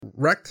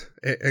wrecked.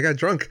 I got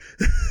drunk.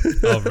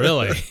 Oh,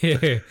 really?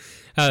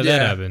 How did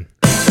that happen?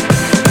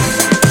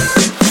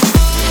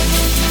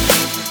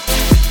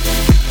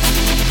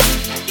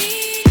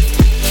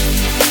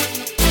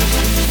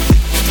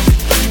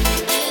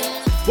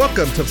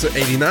 Welcome to episode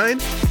 89.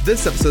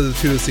 This episode of the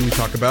Two See we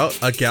talk about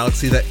a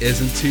galaxy that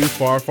isn't too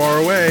far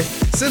away.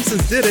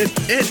 Simpsons did it,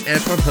 and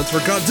Anton hunts for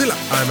Godzilla.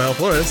 I'm Al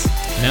Flores.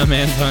 And I'm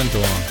Anton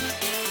Duong.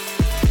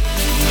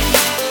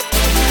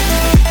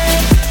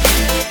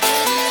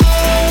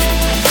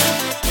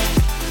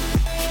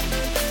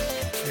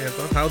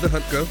 How'd the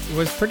hunt go? It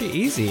was pretty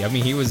easy. I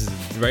mean, he was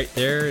right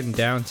there in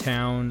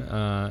downtown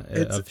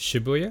of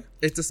Shibuya.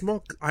 It's a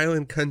small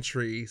island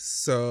country,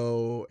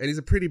 and he's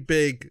a pretty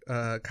big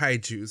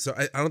kaiju, so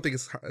I don't think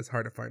it's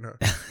hard to find, huh?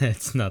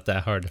 It's not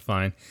that hard to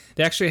find.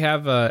 They actually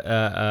have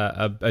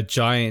a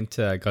giant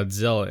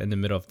Godzilla in the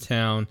middle of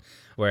town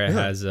where it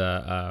has,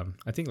 I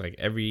think like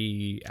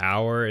every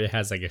hour it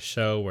has like a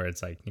show where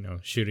it's like,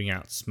 shooting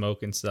out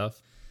smoke and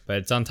stuff. But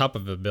it's on top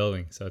of a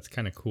building, so it's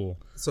kind of cool.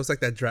 So it's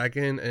like that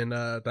dragon in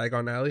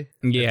Diagon Alley?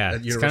 Yeah.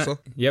 At Universal?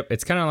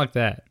 It's kind of like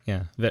that.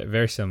 Yeah,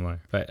 very similar.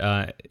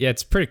 But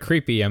it's pretty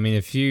creepy. I mean,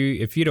 if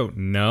you don't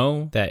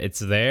know that it's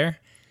there,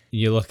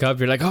 you look up,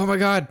 you're like, oh my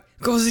God,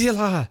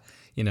 Godzilla!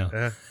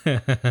 Yeah.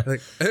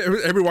 Like,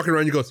 every walking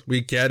around you goes,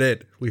 we get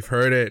it. We've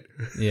heard it.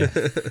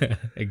 Yeah,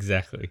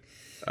 exactly.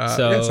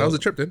 So how's the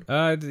trip, dude?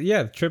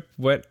 The trip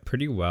went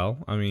pretty well.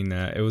 I mean,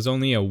 it was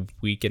only a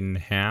week and a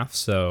half,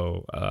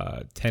 so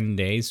 10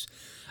 days.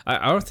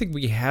 I don't think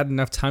we had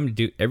enough time to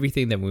do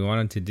everything that we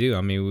wanted to do. I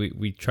mean,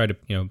 we try to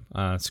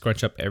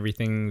scrunch up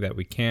everything that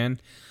we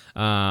can.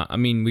 I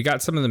mean, we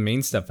got some of the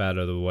main stuff out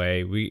of the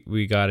way.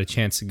 We got a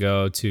chance to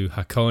go to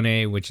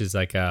Hakone, which is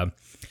like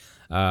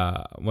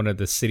one of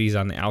the cities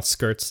on the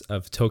outskirts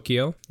of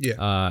Tokyo.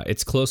 Yeah.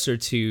 It's closer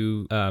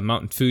to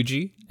Mount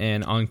Fuji,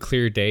 and on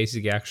clear days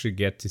you actually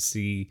get to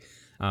see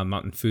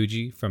Mount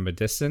Fuji from a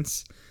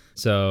distance.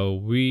 So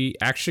we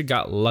actually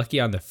got lucky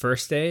on the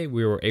first day.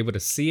 We were able to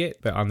see it,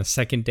 but on the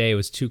second day it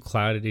was too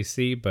cloudy to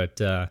see. But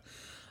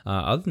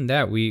other than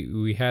that,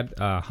 we had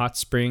hot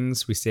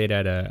springs. We stayed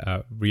at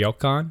a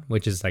ryokan,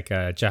 which is like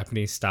a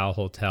Japanese style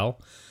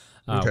hotel,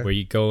 where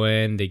you go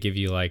in, they give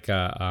you like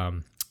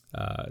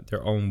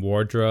their own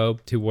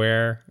wardrobe to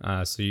wear,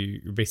 so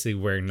you're basically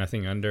wearing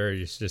nothing under.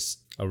 It's just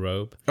a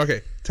robe.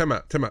 Okay, time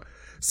out.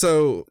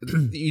 So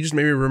you just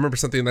made me remember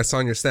something that I saw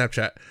on your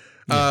Snapchat.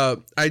 Yeah.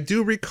 I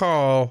do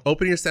recall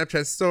opening your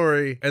Snapchat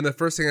story, and the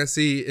first thing I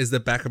see is the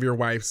back of your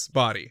wife's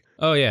body.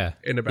 Oh yeah,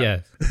 in the back.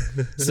 Yeah.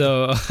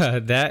 So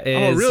that is.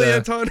 Oh really,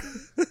 Anton?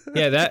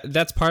 Yeah,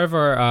 that's part of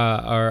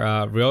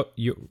our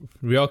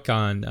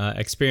ryokan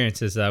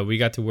experiences. We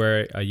got to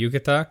wear a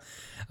yukata.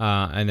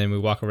 And then we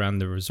walk around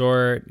the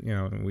resort,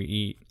 we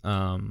eat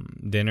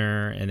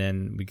dinner, and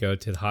then we go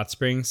to the hot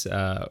springs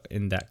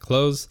in that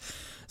clothes.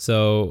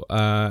 So,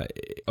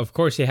 of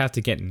course, you have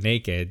to get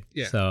naked.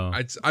 Yeah. So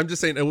I'm just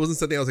saying it wasn't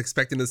something I was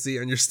expecting to see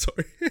on your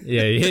story.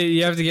 Yeah,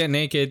 you have to get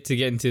naked to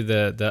get into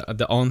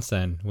the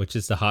onsen, which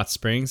is the hot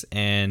springs.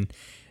 And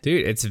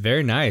dude, it's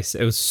very nice.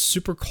 It was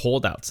super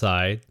cold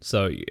outside.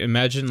 So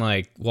imagine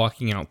like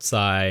walking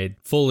outside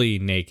fully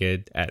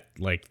naked at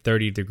like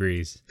 30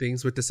 degrees.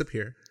 Things would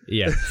disappear.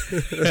 Yeah.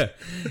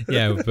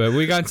 Yeah, but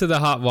we got into the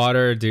hot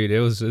water, dude. It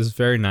was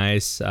very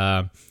nice.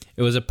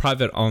 It was a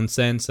private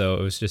onsen, so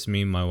it was just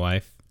me and my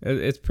wife.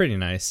 It's pretty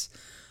nice.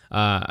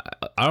 I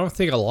don't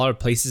think a lot of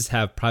places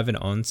have private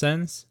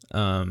onsens.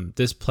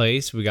 This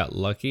place, we got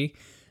lucky.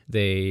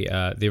 They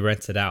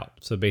rent it out.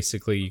 So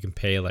basically you can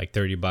pay like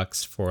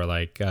 $30 for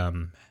like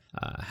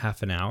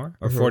half an hour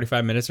or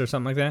 45 minutes or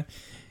something like that.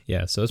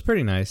 Yeah, so it's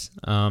pretty nice.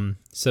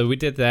 So we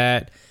did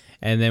that.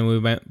 And then we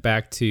went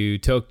back to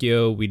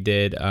Tokyo. We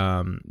did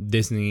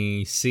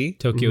Disney Sea,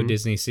 Tokyo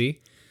Disney Sea.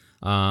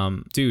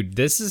 Dude,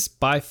 this is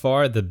by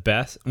far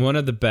one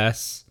of the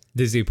best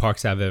Disney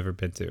parks I've ever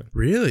been to.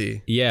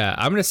 Really? Yeah,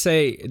 I'm going to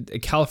say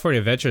California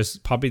Adventure is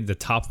probably the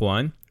top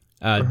one.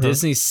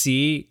 Disney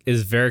Sea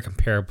is very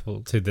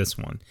comparable to this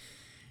one.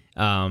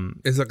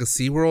 It's like a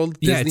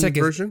SeaWorld Disney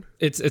version?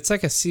 It's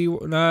like a sea.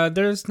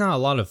 There's not a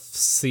lot of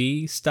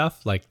sea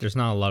stuff. Like, there's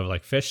not a lot of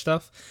like fish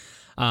stuff.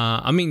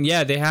 I mean,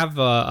 yeah, they have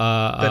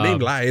the name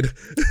lied.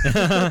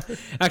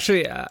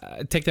 Actually,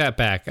 take that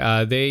back.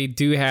 They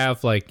do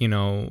have like,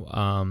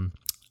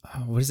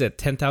 what is it?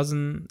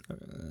 10,000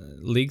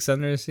 Leagues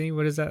Under the Sea.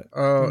 What is that?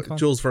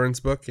 Jules Verne's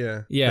book.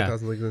 Yeah.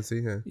 10,000 Leagues Under the Sea.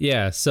 Yeah.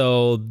 Yeah.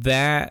 So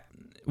that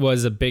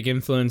was a big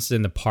influence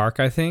in the park.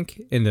 I think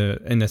in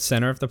the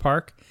center of the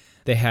park,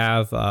 they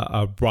have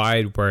a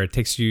ride where it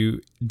takes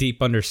you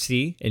deep under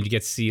sea, and you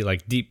get to see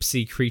like deep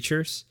sea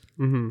creatures.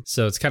 Mm-hmm.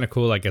 So it's kind of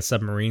cool, like a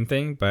submarine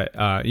thing. But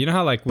you know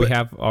how like we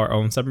have our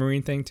own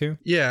submarine thing too?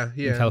 Yeah.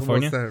 In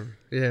California?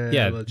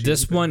 Yeah.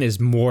 This one is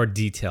more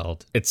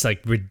detailed. It's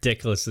like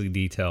ridiculously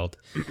detailed.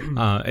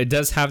 It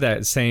does have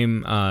that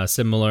same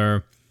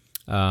similar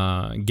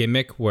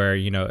gimmick where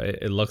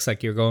it looks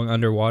like you're going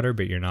underwater,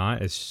 but you're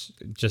not. It's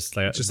just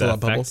like a lot of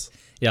bubbles.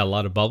 Yeah, a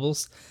lot of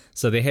bubbles.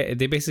 So they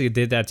basically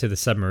did that to the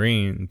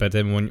submarine. But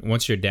then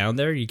once you're down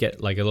there, you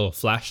get like a little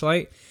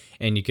flashlight.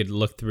 and you could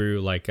look through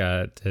like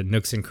the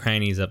nooks and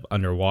crannies up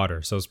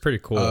underwater. So it's pretty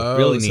cool. Oh,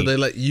 really neat. So they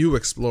let you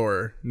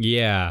explore.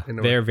 Yeah,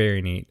 they're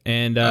very neat.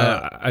 And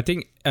I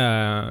think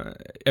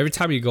every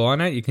time you go on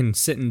it, you can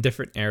sit in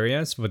different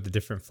areas with a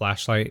different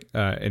flashlight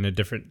in a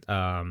different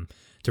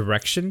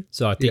direction.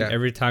 So I think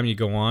every time you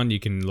go on, you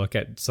can look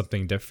at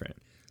something different.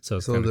 So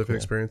it's a little different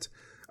experience.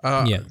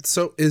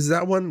 So is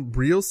that one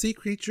real sea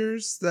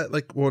creatures that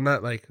like, well,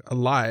 not like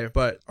alive,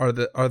 but are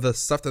the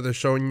stuff that they're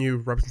showing you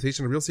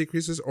representation of real sea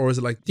creatures, or is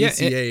it like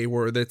DCA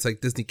where it's like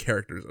Disney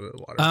characters in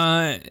the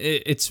water?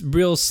 It's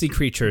real sea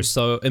creatures.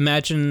 So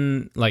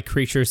imagine like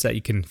creatures that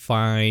you can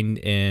find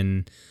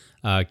in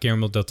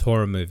Guillermo del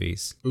Toro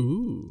movies.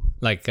 Ooh,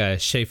 like a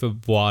Shape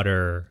of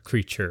Water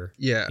creature.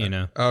 Yeah, you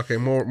know. Okay,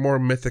 more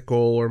mythical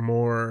or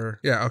more.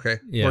 Yeah, okay.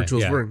 More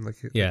Jules Verne.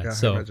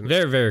 So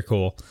very, very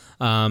cool.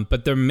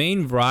 But their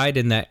main ride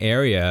in that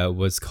area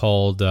was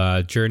called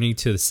Journey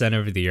to the Center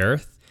of the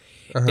Earth.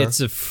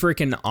 It's a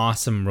freaking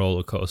awesome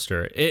roller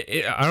coaster.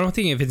 I don't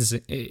think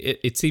if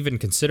it's even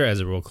considered as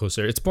a roller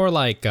coaster. It's more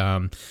like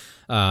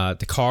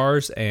the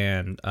Cars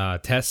and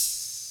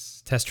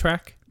Test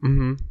Track.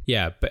 Mm-hmm.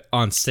 Yeah, but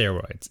on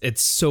steroids.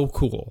 It's so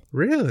cool.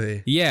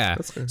 Really? Yeah.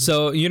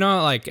 So you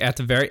know, like at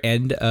the very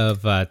end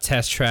of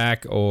Test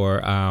Track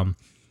or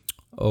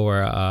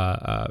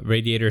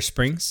Radiator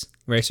Springs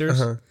Racers,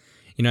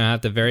 you know,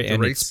 at the very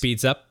end it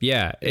speeds up.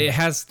 Yeah, it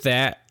has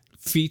that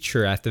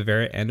feature at the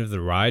very end of the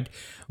ride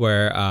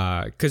where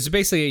because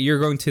basically you're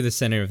going to the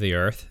center of the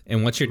Earth,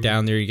 and once you're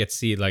down there, you get to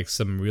see like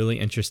some really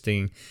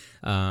interesting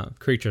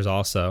creatures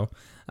also.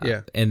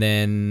 And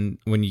then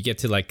when you get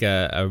to like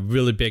a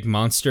really big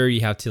monster, you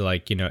have to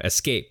like, you know,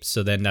 escape.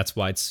 So then that's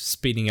why it's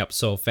speeding up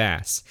so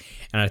fast.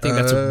 And I think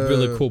that's a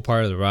really cool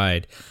part of the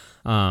ride.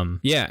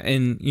 And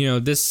you know,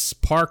 this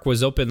park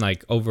was open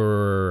like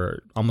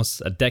over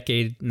almost a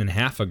decade and a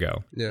half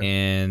ago.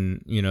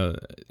 And you know,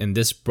 and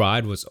this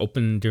ride was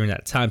open during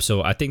that time.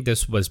 So I think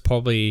this was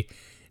probably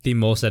the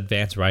most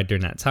advanced ride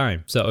during that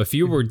time. So if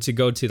you were to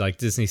go to like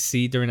Disney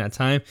Sea during that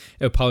time,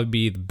 it would probably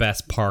be the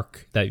best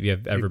park that you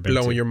have ever been to.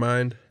 Blowing your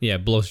mind. Yeah,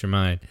 it blows your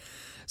mind.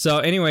 So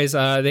anyways,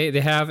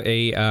 they have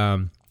a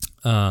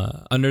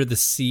under the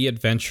sea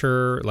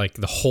adventure, like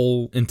the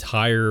whole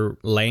entire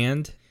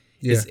land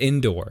is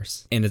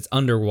indoors and it's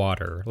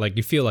underwater. Like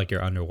you feel like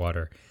you're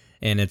underwater.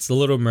 And it's the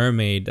Little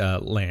Mermaid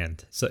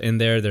land. So in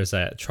there's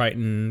a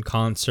Triton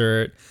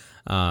concert.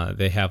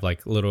 They have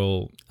like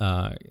little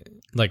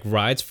like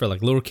rides for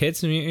like little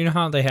kids. You know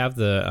how they have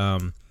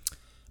the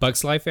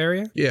Bugs Life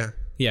area?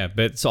 Yeah,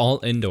 but it's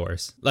all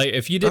indoors. Like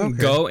if you didn't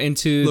go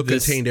into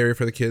this contained area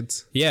for the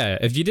kids. Yeah,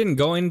 if you didn't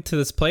go into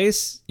this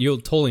place, you'll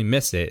totally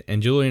miss it.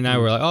 And Julie and I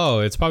were like, oh,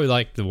 it's probably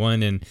like the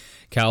one in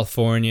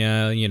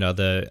California, you know,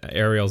 the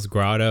Ariel's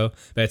Grotto.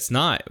 But it's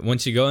not.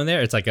 Once you go in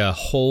there, it's like a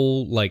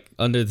whole like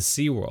under the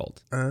sea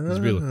world. It's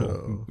really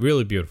cool.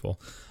 Really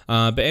beautiful.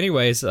 But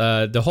anyways,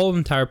 the whole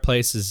entire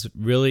place is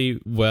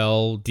really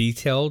well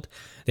detailed.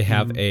 They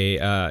have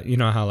a, you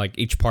know how like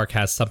each park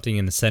has something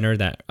in the center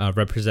that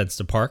represents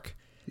the park?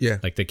 Yeah.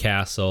 Like the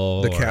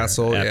castle or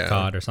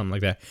Epcot or something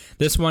like that.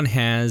 This one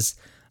has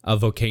a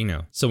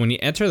volcano. So when you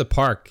enter the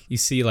park, you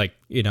see like,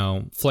 you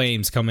know,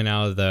 flames coming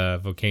out of the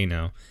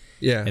volcano.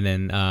 Yeah. And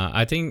then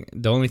I think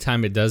the only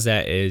time it does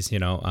that is, you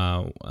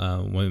know,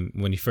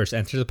 when you first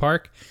enter the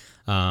park.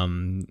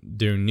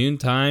 During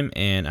noontime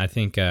and I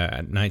think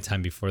at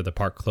nighttime before the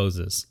park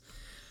closes.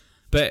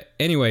 But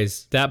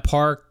anyways, that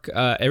park,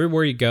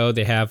 everywhere you go,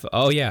 they have.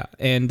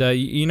 And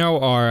you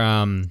know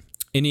our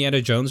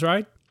Indiana Jones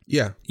ride?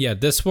 Yeah.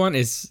 This one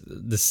is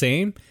the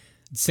same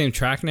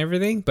track and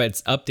everything, but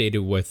it's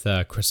updated with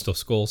Crystal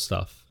Skull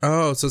stuff.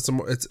 Oh, so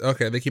it's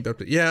okay. They keep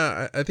updating.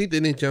 Yeah, I think the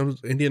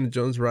Indiana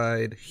Jones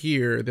ride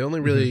here, they only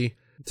really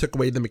took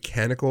away the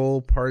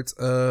mechanical parts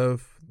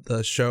of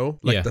the show,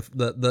 like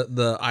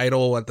the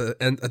idol at the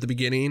end at the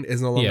beginning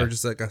is no longer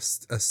just like a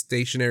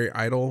stationary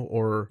idol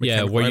or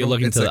where you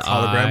look into the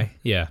hologram.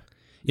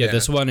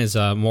 This one is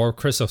more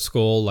Crystal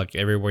Skull. Like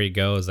everywhere you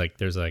go is like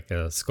there's like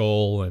a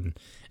skull, and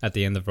at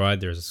the end of the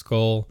ride there's a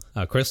skull,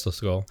 Crystal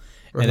Skull.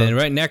 And then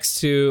right next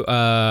to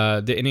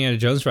the Indiana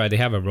Jones ride, they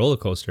have a roller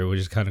coaster,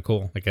 which is kind of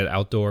cool, like an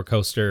outdour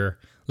coaster.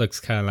 Looks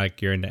kind of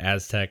like you're in the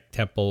Aztec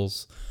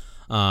temples.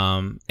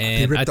 And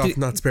they ripped off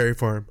Knott's Berry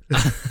Farm.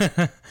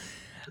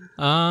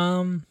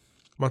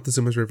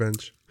 Montezuma's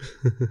Revenge.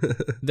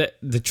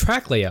 the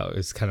track layout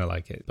is kind of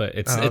like it, but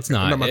it's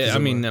not. I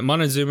mean,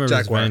 Montezuma's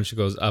Revenge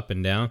goes up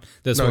and down.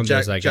 This one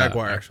there's like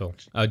Jaguar. Actual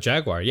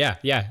Jaguar. Yeah.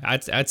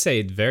 I'd say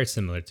it's very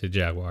similar to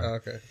Jaguar.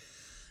 Okay.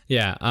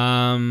 Yeah.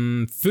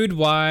 Food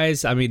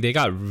wise, I mean, they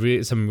got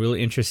some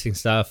really interesting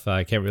stuff.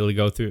 I can't really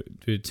go through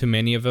too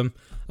many of them,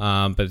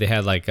 but they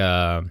had like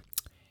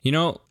you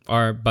know,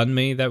 our banh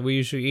mi that we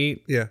usually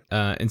eat. Yeah.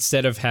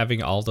 Instead of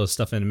having all those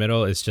stuff in the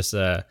middle, it's just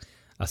a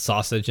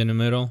sausage in the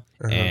middle,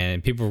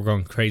 and people were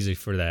going crazy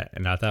for that.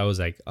 And I thought it was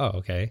like, oh,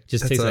 okay,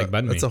 just tastes like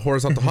banh mi. That's a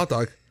horizontal hot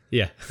dog.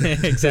 Yeah,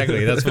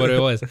 exactly. That's what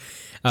it was.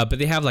 But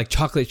they have like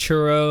chocolate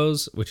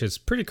churros, which is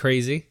pretty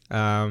crazy.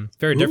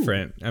 Very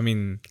different. I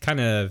mean,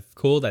 kind of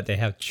cool that they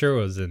have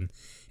churros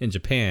in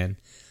Japan.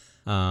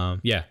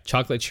 Yeah,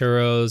 chocolate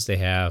churros. They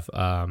have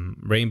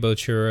rainbow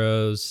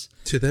churros.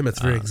 To them,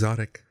 it's very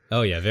exotic.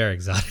 Oh yeah, very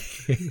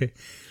exotic.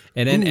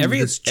 And then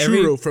this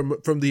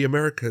churro from the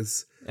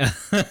Americas.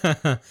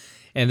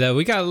 And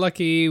we got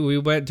lucky. We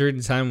went during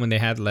the time when they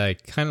had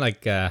kind of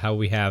like how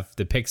we have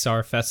the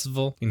Pixar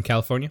Festival in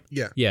California.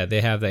 Yeah,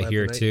 they have that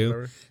here too.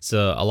 Whatever.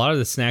 So a lot of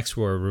the snacks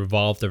were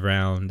revolved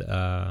around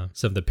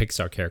some of the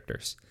Pixar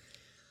characters.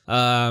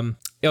 Oh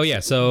yeah,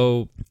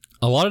 so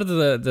a lot of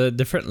the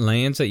different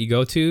lands that you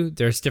go to,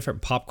 there's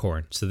different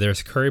popcorn. So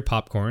there's curry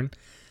popcorn.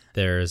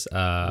 There's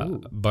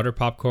butter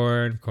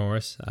popcorn, of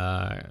course,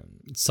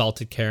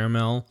 salted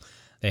caramel.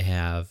 They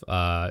have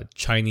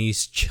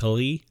Chinese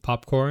chili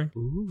popcorn,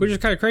 which is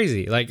kind of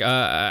crazy.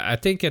 I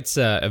think it's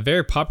a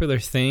very popular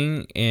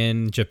thing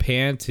in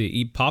Japan to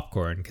eat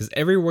popcorn because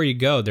everywhere you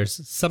go,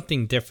 there's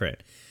something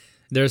different.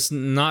 There's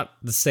not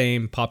the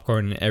same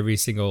popcorn in every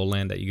single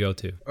land that you go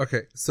to.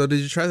 Okay, so did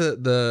you try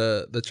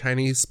the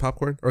Chinese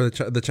popcorn or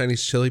the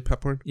Chinese chili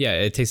popcorn? Yeah,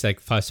 it tastes like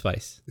 5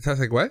 spice. It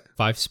tastes like what?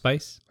 5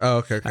 spice.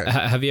 Oh, okay.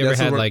 Have you ever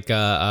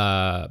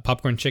had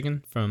popcorn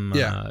chicken from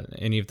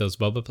any of those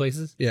boba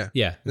places? Yeah.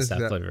 Yeah, it's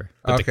that flavor.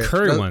 But the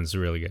curry one's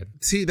really good.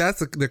 See,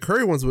 that's the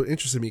curry one's what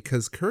interested me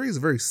because curry is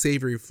a very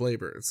savory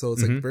flavor. So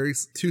it's like very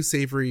two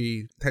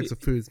savory types of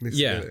foods mixed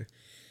together.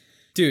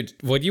 Dude,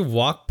 when you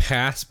walk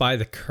past by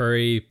the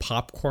curry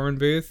popcorn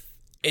booth,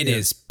 it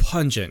is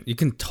pungent. You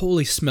can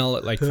totally smell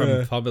it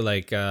from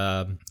probably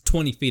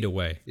 20 feet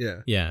away.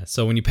 Yeah. Yeah.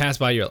 So when you pass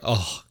by, you're like,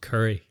 oh,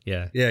 curry.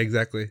 Yeah. Yeah,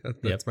 exactly.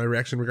 That's my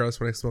reaction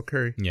regardless when I smell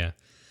curry. Yeah.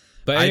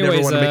 But anyways, I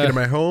never want to make it in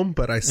my home,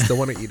 but I still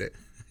want to eat it.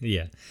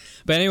 Yeah.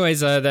 But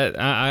anyways, that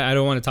I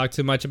don't want to talk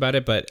too much about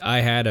it, but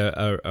I had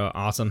a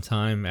awesome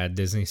time at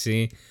Disney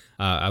Sea.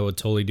 I would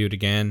totally do it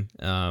again.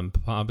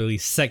 Probably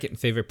second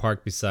favorite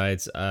park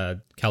besides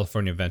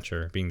California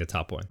Adventure being the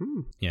top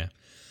one. Yeah.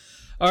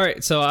 All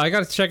right. So I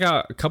got to check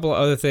out a couple of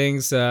other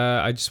things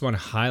I just want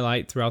to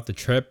highlight throughout the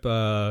trip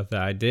that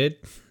I did.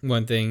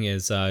 One thing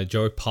is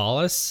Joy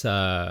Palace,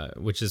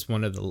 which is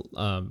one of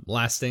the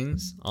last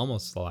things,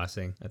 almost the last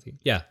thing, I think.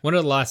 Yeah. One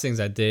of the last things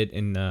I did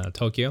in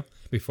Tokyo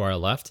before I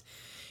left.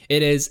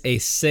 It is a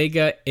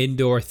Sega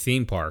indoor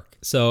theme park.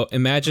 So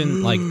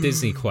imagine like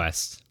Disney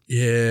Quest.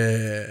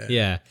 Yeah.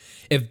 Yeah.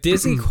 If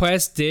Disney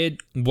Quest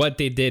did what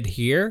they did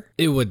here,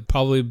 it would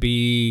probably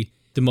be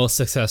the most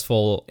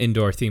successful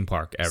indoor theme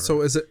park ever.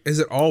 So is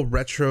it all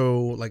retro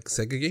like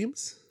Sega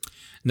games?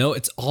 No,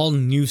 it's all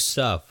new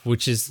stuff,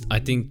 which is I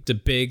think the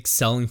big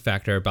selling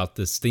factor about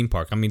this theme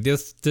park. I mean,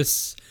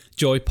 this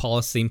Joy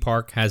Palace theme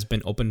park has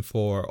been open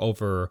for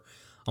over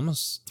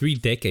almost 3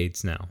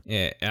 decades now.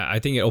 I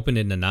think it opened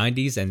in the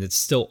 90s and it's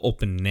still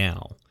open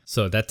now.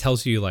 So that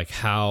tells you like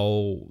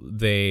how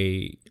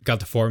they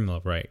got the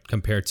formula right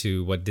compared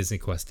to what Disney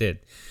Quest did.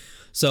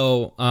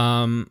 So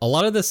a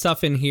lot of the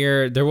stuff in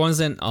here, there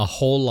wasn't a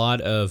whole lot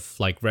of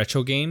like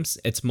retro games.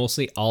 It's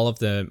mostly all of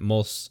the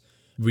most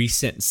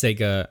recent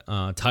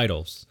Sega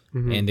titles.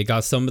 And they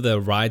got some of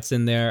the rides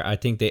in there. I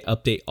think they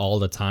update all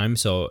the time,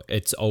 so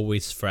it's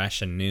always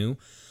fresh and new.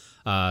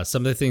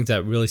 Some of the things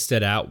that really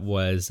stood out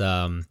was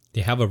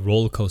they have a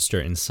roller coaster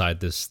inside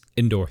this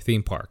indoor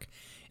theme park.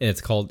 And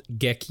it's called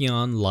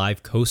Gekion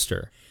Live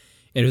Coaster.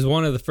 It was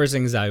one of the first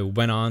things I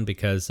went on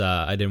because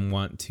I didn't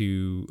want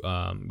to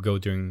go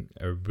during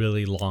a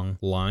really long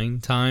line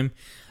time,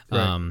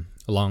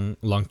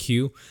 long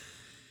queue.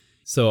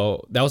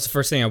 So that was the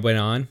first thing I went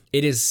on.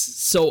 It is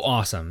so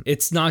awesome.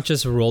 It's not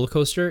just a roller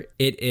coaster.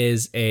 It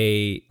is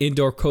a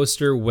indoor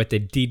coaster with a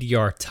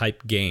DDR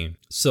type game.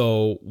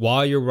 So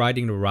while you're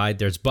riding the ride,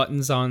 there's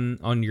buttons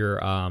on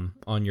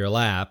your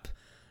lap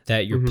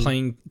that you're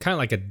playing kind of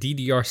like a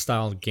DDR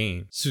style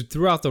game. So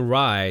throughout the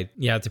ride,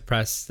 you have to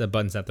press the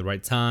buttons at the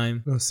right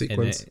time.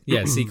 Sequence.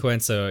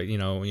 Sequence. So, you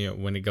know,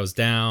 when it goes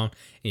down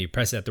and you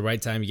press it at the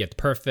right time, you get the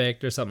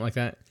perfect or something like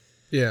that.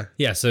 Yeah.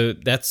 Yeah. So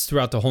that's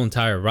throughout the whole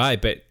entire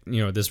ride. But,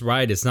 you know, this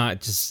ride is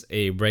not just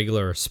a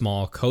regular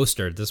small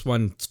coaster. This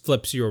one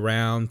flips you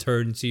around,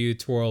 turns you,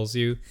 twirls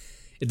you.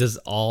 It does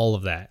all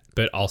of that.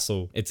 But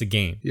also it's a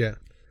game. Yeah.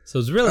 So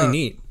it's really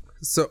neat.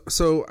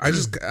 So I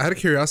just out of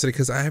curiosity,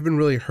 because I haven't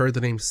really heard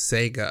the name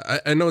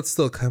Sega. I know it's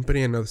still a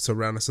company. I know it's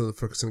around, it's still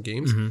focused on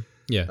games.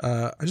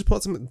 Yeah. I just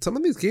pulled some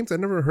of these games I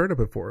never heard of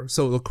before.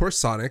 So of course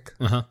Sonic,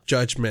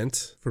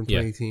 Judgment from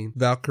 2018,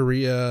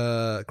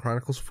 Valkyria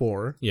Chronicles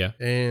 4,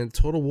 and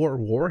Total War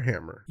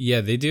Warhammer.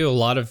 Yeah, they do a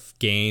lot of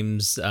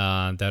games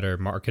that are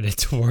marketed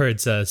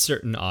towards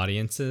certain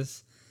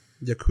audiences.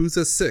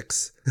 Yakuza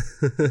 6.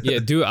 Yeah,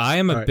 dude, I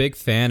am a big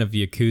fan of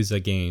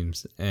Yakuza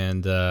games,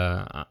 and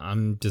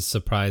I'm just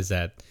surprised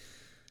that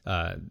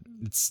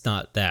it's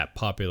not that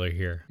popular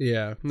here.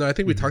 Yeah, no, I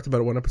think we talked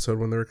about it one episode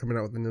when they were coming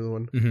out with another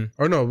one.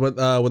 Or no,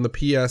 but when the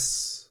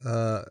PS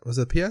was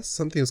it PS?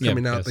 Something was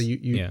coming out that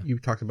you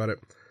talked about it.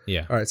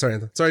 Yeah. All right,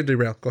 sorry to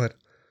derail. Go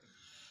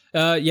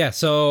ahead.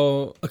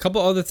 So a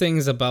couple other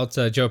things about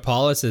Joy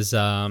Palace is,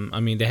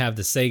 I mean, they have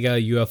the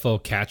Sega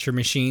UFO catcher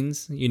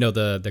machines. You know,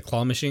 the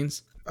claw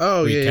machines.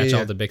 Oh, where you catch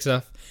all the big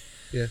stuff.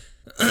 Yeah.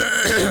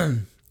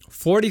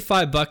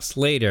 $45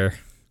 later,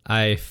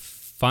 I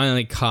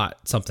finally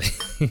caught something.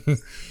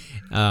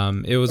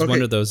 It was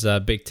one of those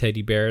big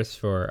teddy bears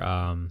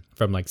from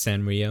like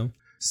Sanrio.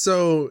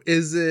 So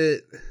is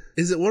it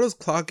one of those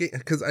claw games?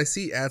 Because I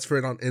see ads for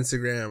it on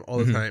Instagram all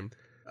the time.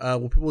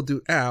 Where people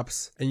do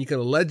apps and you can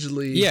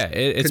allegedly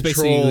it's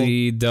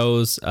basically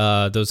those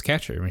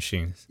catcher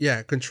machines.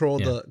 Yeah, control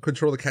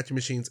the catching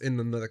machines in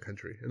another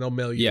country, and they'll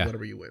mail you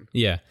whatever you win.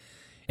 Yeah,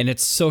 and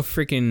it's so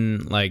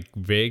freaking like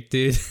rigged,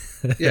 dude.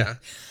 Yeah,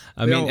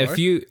 I mean,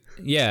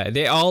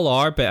 they all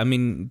are, but I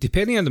mean,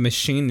 depending on the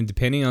machine and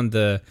depending on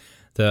the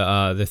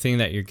thing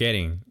that you're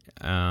getting,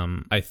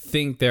 I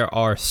think there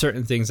are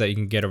certain things that you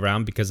can get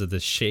around because of the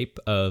shape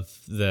of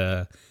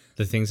the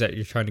things that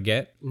you're trying to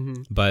get.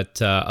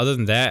 But other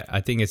than that,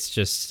 I think it's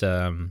just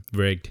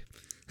rigged.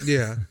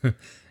 Yeah.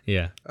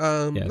 Yeah.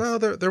 Yes. No,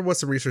 there was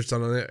some research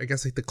done on it. I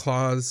guess like the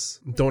claws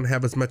don't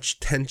have as much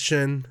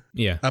tension.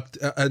 Yeah. Up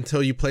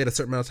until you play it a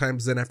certain amount of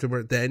times. Then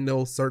afterward, then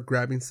they'll start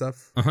grabbing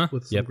stuff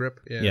with some grip.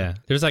 Yeah. Yeah.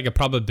 There's like a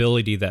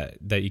probability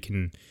that you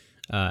can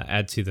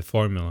add to the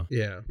formula.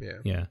 Yeah.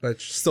 But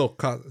still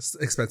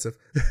expensive.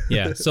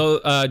 Yeah.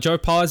 So Joy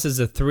Palace is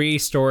a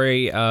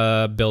 3-story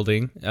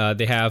building.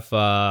 They have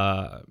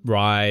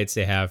rides.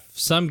 They have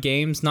some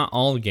games, not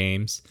all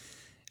games.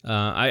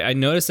 I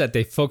noticed that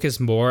they focus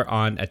more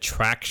on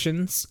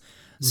attractions.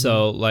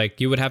 So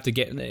like you would have to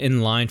get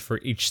in line for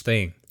each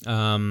thing.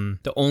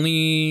 The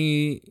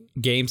only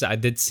games I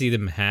did see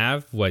them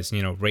have was,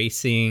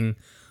 racing.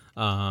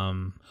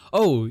 Something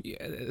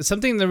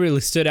that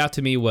really stood out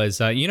to me was,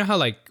 you know how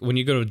like when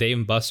you go to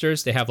Dave &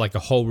 Buster's, they have like a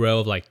whole row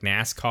of like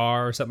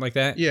NASCAR or something like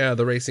that? Yeah,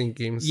 the racing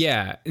games.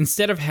 Yeah.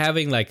 Instead of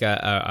having like an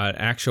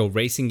actual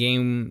racing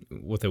game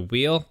with a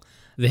wheel,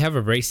 they have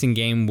a racing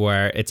game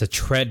where it's a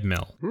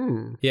treadmill.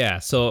 Yeah,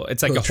 so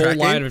it's like a whole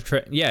line of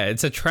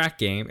it's a track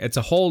game. It's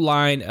a whole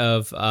line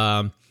of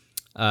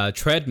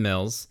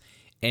treadmills,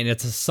 and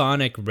it's a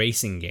Sonic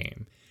racing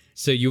game.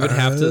 So you would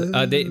have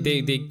to.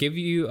 They give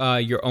you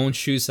your own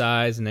shoe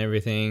size and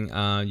everything.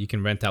 You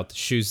can rent out the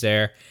shoes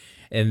there,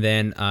 and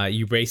then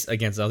you race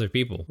against other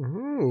people.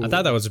 Ooh. I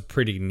thought that was a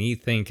pretty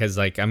neat thing because,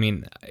 like, I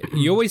mean,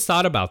 you always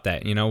thought about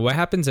that. What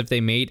happens if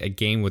they made a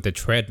game with a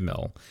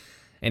treadmill?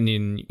 And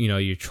then,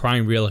 you're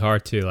trying really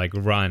hard to like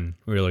run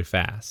really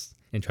fast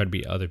and try to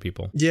beat other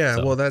people. Yeah,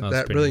 so, well,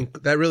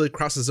 that really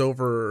crosses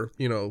over,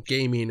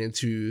 gaming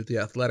into the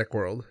athletic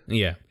world.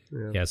 Yeah.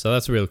 So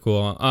that's really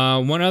cool.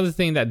 One other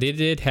thing that they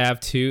did have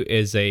too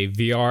is a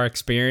VR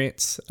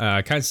experience,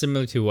 kind of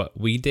similar to what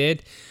we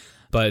did.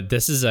 But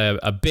this is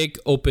a big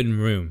open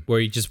room where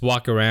you just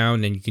walk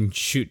around and you can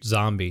shoot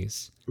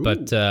zombies. Ooh.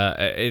 But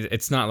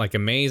it's not like a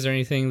maze or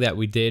anything that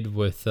we did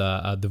with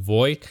The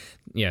Void.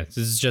 Yeah, this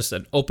is just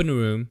an open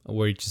room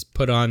where you just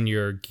put on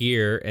your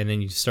gear and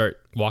then you start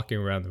walking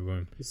around the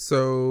room.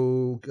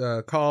 So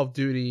Call of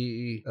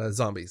Duty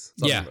zombies.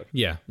 Yeah.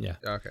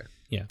 Okay.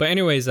 Yeah, but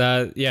anyways,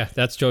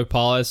 that's Joy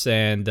Palace,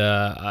 and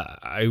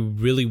I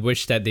really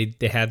wish that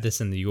they had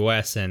this in the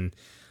U.S. And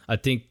I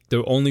think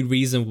the only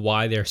reason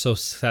why they're so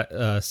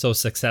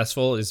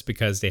successful is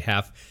because they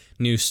have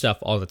new stuff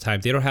all the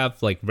time. They don't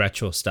have like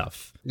retro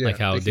stuff like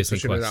how Disney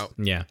Quest.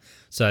 Yeah,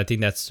 so I think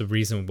that's the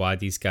reason why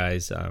these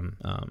guys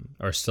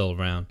are still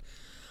around.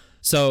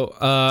 So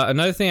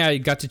another thing I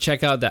got to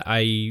check out that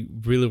I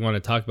really want to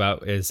talk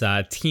about is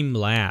Team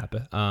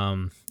Lab.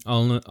 I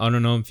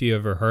don't know if you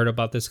ever heard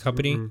about this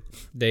company.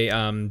 They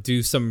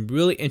do some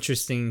really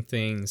interesting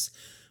things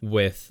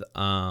with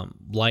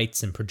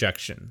lights and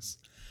projections.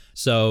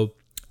 So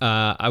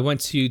I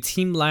went to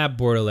Team Lab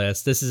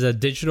Borderless. This is a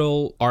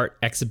digital art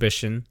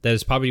exhibition that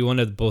is probably one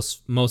of the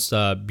most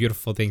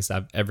beautiful things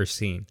I've ever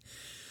seen.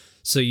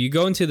 So you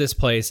go into this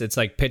place, it's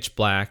like pitch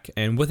black,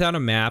 and without a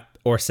map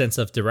or sense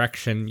of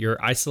direction, you're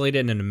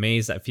isolated in a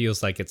maze that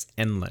feels like it's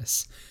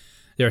endless.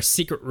 There are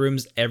secret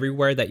rooms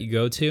everywhere that you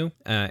go to,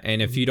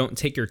 and if you don't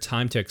take your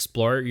time to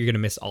explore, you're going to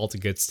miss all the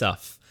good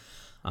stuff.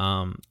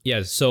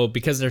 So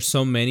because there's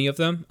so many of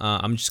them,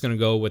 I'm just going to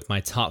go with my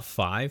top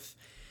 5.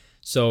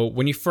 So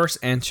when you first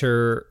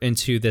enter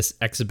into this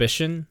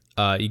exhibition,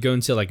 you go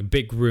into like a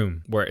big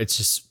room where it's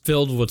just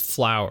filled with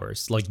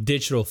flowers, like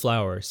digital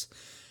flowers.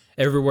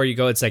 Everywhere you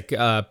go, it's like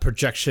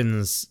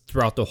projections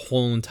throughout the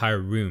whole entire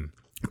room.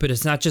 But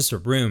it's not just a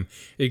room.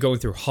 You're going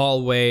through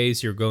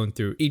hallways. You're going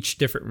through each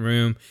different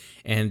room.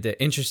 And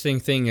the interesting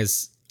thing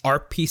is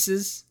art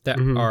pieces that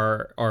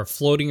are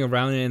floating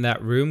around in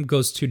that room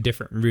goes to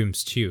different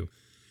rooms too.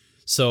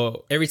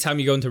 So every time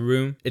you go into a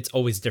room, it's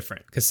always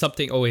different because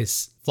something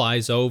always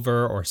flies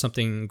over or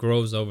something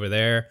grows over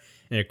there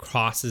and it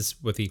crosses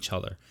with each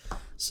other.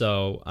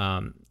 So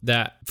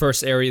that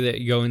first area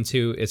that you go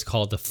into is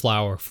called the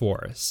Flower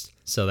Forest.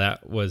 So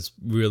that was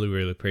really,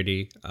 really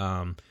pretty.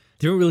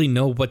 Didn't really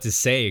know what to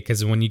say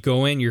because when you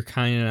go in, you're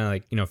kind of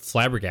like,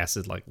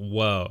 flabbergasted, like,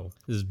 whoa,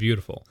 this is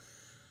beautiful.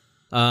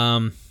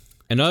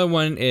 Another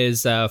one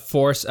is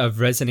Forest of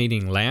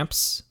Resonating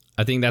Lamps.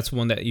 I think that's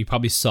one that you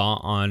probably saw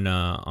on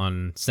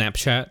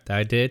Snapchat that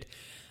I did.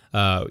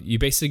 You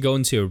basically go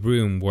into a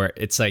room where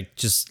it's like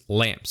just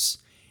lamps.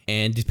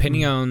 And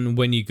depending on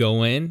when you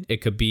go in, it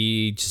could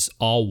be just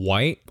all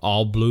white,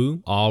 all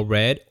blue, all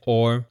red,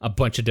 or a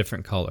bunch of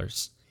different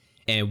colors.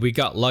 And we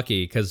got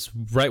lucky because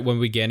right when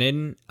we get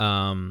in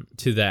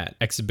to that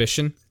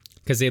exhibition,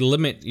 because they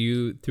limit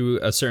you through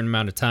a certain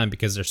amount of time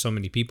because there's so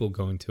many people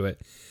going to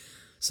it.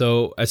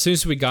 So as soon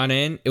as we got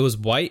in, it was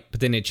white,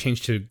 but then it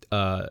changed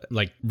to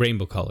like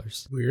rainbow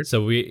colors. Weird.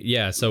 So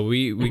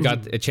we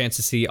got a chance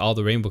to see all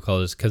the rainbow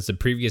colors because the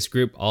previous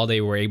group, all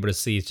they were able to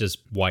see is just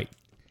white.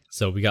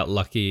 So we got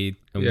lucky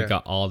and we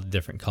got all the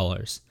different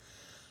colors.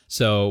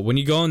 So when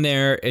you go in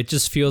there, it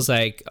just feels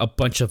like a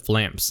bunch of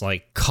lamps,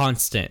 like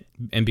constant.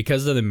 And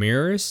because of the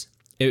mirrors,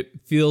 it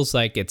feels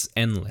like it's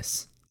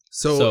endless.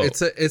 So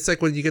it's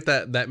like when you get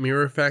that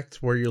mirror effect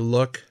where you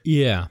look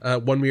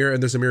one mirror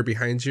and there's a mirror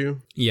behind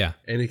you. Yeah.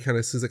 And it kind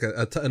of seems like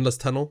a endless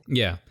tunnel.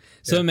 Yeah.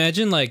 So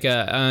imagine like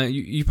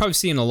you probably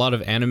see in a lot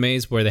of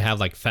animes where they have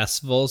like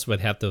festivals where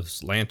they have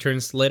those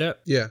lanterns lit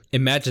up. Yeah.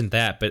 Imagine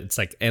that, but it's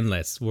like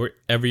endless.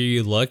 Wherever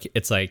you look,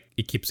 it's like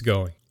it keeps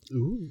going.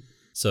 Ooh.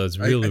 So it's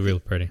really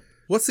pretty.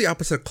 What's the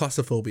opposite of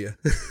claustrophobia?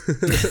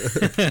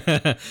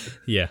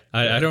 Yeah,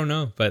 I don't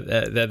know, but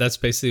that's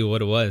basically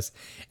what it was.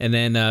 And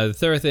then the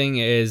third thing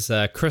is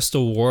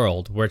Crystal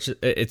World, where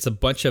it's a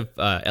bunch of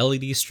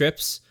LED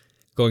strips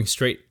going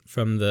straight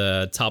from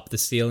the top of the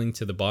ceiling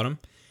to the bottom.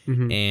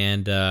 Mm-hmm.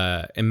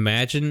 And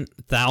imagine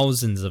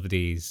thousands of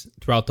these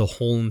throughout the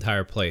whole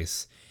entire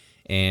place.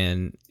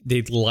 And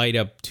they light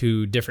up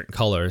to different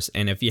colors.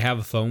 And if you have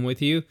a phone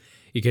with you,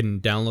 you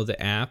can download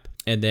the app.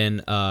 And then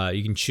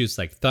you can choose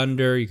like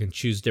thunder. You can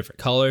choose different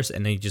colors.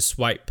 And then you just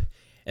swipe.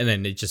 And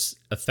then it just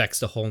affects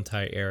the whole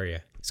entire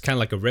area. It's kind of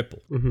like a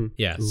ripple. Mm-hmm.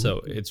 Yeah. Ooh.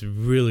 So it's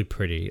really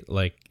pretty.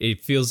 Like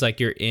it feels like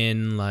you're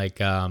in like...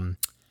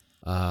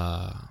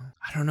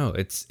 I don't know.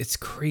 It's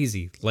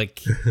crazy.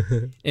 Like,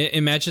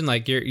 imagine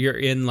like you're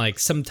in like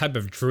some type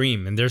of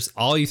dream, and there's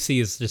all you see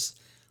is just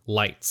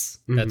lights.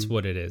 Mm-hmm. That's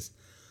what it is.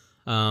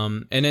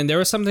 And then there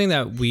was something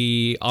that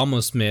we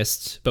almost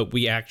missed, but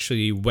we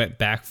actually went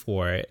back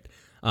for it.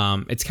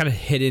 It's kind of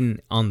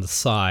hidden on the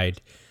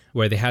side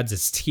where they had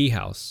this tea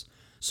house.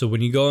 So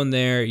when you go in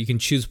there, you can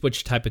choose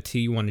which type of tea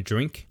you want to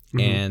drink,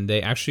 and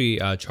they actually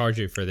charge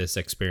you for this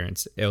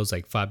experience. It was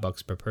like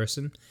 $5 per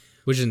person,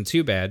 which isn't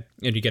too bad,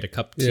 and you get a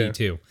cup of tea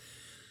too.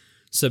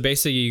 So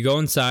basically, you go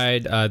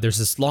inside. There's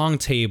this long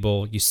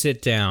table. You sit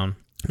down,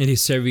 and they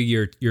serve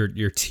you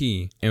your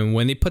tea. And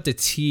when they put the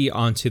tea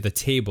onto the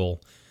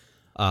table,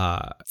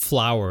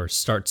 flower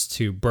starts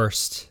to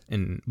burst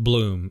and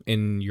bloom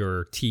in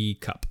your tea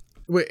cup.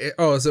 Wait,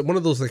 is it one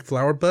of those like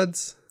flower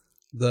buds?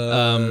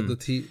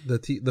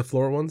 The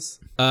floral ones?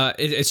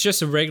 It's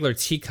just a regular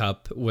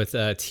teacup with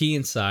tea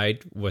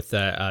inside with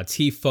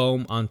tea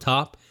foam on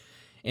top.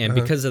 And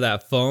because of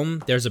that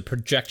foam, there's a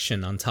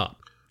projection on top.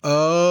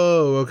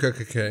 Oh,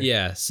 okay.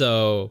 Yeah,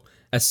 so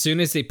as soon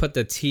as they put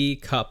the tea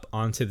cup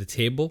onto the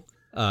table,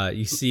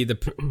 you see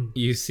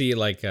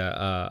like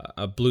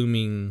a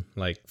blooming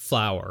like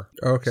flower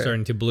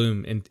starting to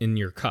bloom in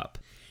your cup.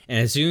 And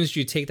as soon as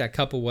you take that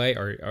cup away,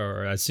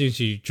 or as soon as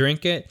you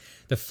drink it,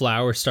 the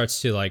flower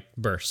starts to like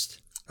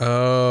burst.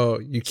 Oh,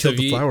 you killed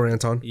the flower,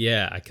 Anton.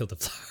 Yeah, I killed the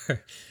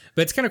flower.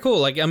 But it's kind of cool.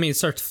 Like, I mean, it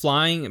starts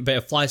flying, but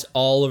it flies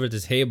all over the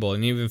table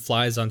and even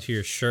flies onto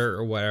your shirt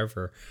or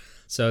whatever.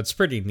 So it's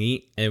pretty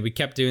neat. And we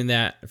kept doing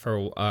that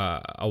for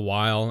a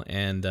while.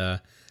 And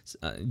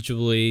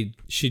Julie,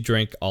 she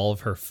drank all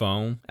of her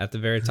foam at the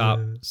very top.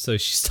 So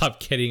she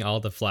stopped getting all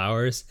the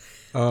flowers.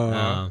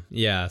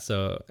 Yeah.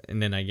 So,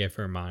 and then I gave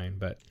her mine.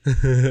 But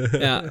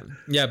yeah.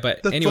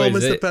 But the anyways, foam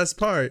is the best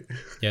part.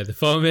 Yeah, the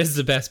foam is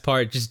the best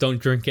part. Just don't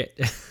drink it.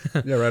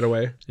 Yeah, right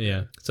away.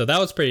 Yeah. So that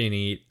was pretty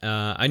neat.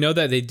 I know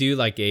that they do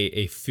like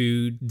a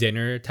food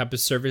dinner type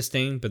of service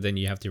thing, but then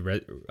you have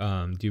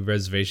to do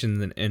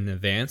reservations in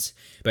advance.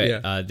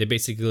 But they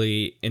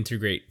basically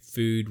integrate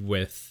food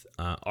with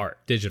art,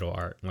 digital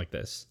art like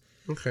this.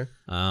 Okay.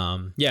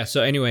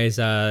 So anyways,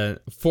 the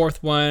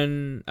fifth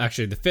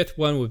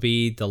one would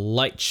be the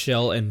light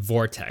shell and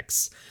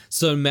vortex.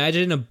 So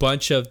imagine a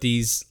bunch of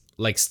these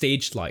like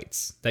stage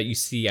lights that you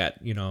see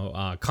at,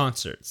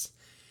 concerts.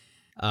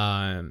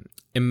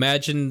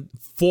 Imagine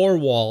 4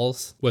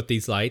 walls with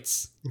these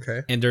lights.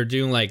 Okay. And they're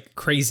doing like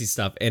crazy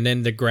stuff. And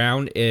then the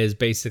ground is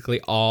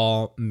basically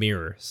all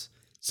mirrors.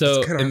 So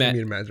it's kind of hard for me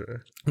to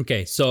imagine.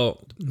 Okay.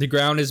 So the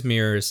ground is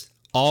mirrors.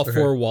 All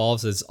 4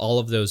 walls is all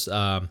of those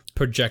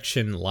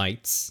projection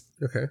lights.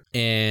 Okay.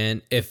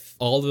 And if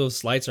all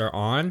those lights are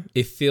on,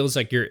 it feels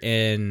like you're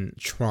in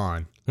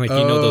Tron. Like,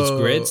 those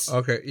grids?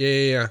 Okay.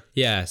 Yeah.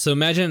 Yeah. So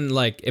imagine,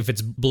 like, if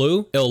it's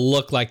blue, it'll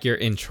look like you're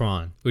in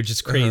Tron, which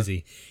is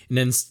crazy. And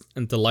then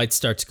the light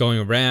starts going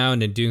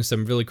around and doing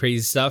some really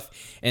crazy stuff.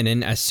 And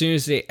then as soon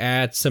as they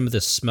add some of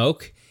the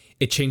smoke,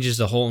 it changes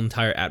the whole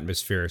entire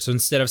atmosphere. So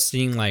instead of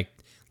seeing, like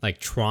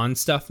Tron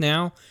stuff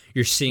now,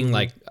 you're seeing,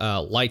 like,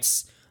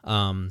 lights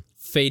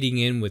fading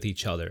in with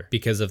each other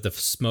because of the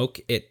smoke.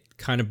 It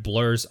kind of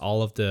blurs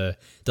all of the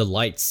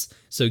lights,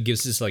 so it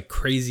gives this like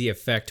crazy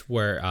effect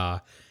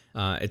where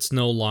It's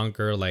no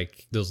longer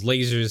like those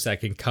lasers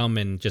that can come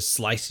and just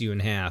slice you in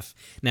half.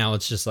 Now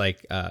it's just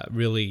like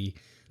really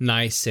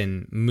nice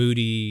and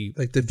moody,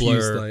 like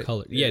diffused blur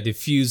color. Yeah,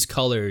 diffused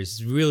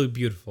colors, really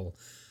beautiful.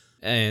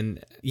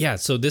 And yeah,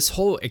 so this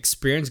whole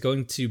experience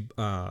going to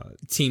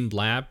Team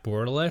Lab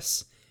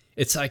Borderless,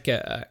 it's like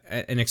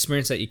an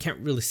experience that you can't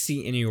really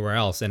see anywhere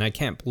else. And I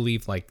can't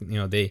believe like,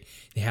 they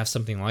have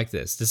something like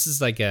this. This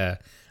is like a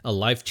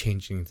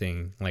life-changing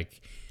thing.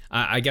 Like,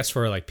 I guess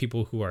for like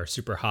people who are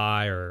super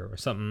high or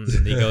something,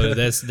 and they go to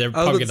this, they're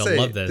probably going to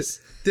love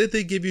this. Did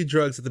they give you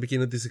drugs at the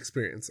beginning of this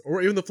experience,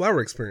 or even the flower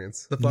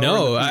experience?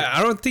 No,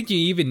 I don't think you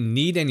even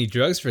need any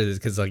drugs for this,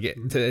 because like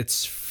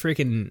it's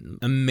freaking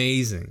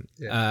amazing.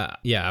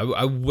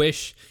 I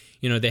wish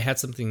they had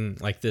something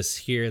like this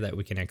here that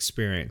we can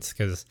experience,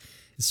 because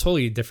it's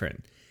totally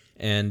different.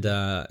 And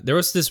there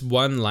was this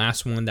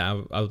last one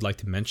that I would like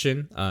to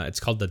mention. It's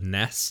called the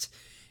Nest.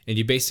 And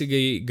you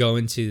basically go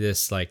into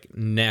this like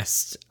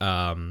nest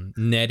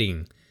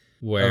netting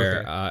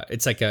where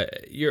it's like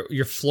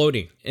you're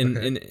floating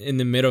in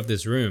the middle of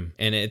this room,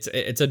 and it's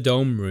a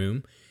dome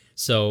room.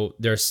 So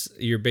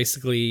you're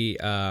basically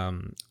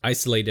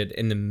isolated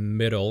in the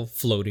middle,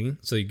 floating,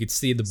 so you could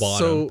see the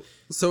bottom.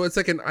 So it's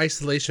like an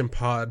isolation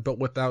pod, but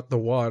without the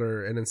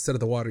water, and instead of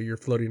the water, you're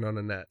floating on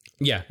a net.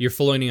 Yeah, you're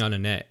floating on a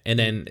net, and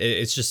then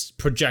it's just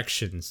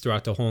projections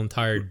throughout the whole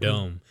entire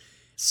dome.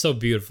 So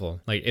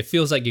beautiful. Like, it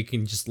feels like you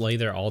can just lay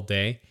there all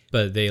day,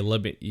 but they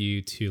limit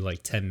you to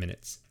like 10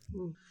 minutes.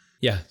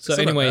 Yeah. So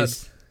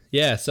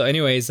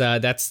anyways,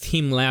 that's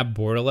Team Lab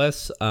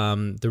Borderless.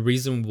 The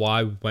reason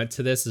why we went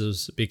to this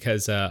is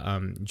because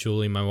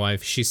Julie, my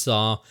wife, she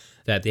saw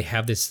that they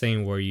have this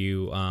thing where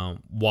you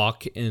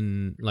walk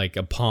in like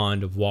a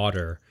pond of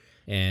water,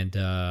 and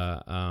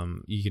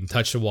you can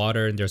touch the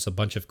water, and there's a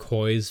bunch of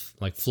kois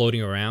like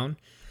floating around.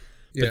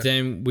 But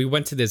then we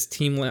went to this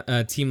Team Lab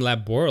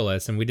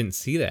Borderless, and we didn't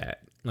see that.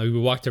 Like, we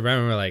walked around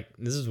and we're like,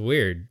 this is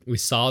weird. We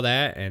saw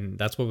that, and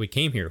that's what we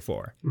came here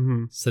for.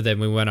 Mm-hmm. So then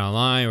we went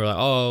online. We're like,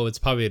 oh, it's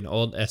probably an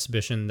old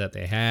exhibition that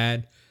they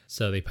had,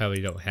 so they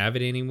probably don't have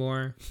it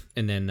anymore.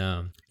 And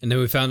then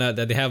we found out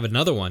that they have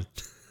another one.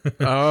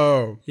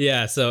 Oh.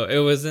 Yeah, so it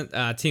wasn't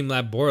Team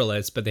Lab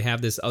Borderless, but they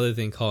have this other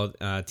thing called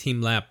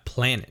Team Lab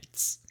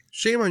Planets.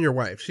 Shame on your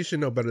wife. She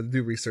should know better to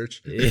do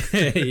research.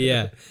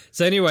 Yeah.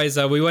 So anyways,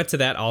 we went to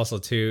that also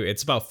too.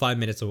 It's about 5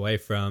 minutes away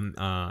from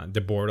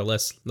the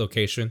Borderless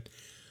location.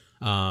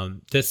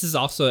 This is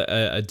also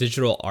a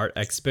digital art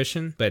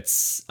exhibition, but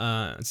it's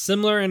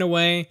similar in a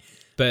way.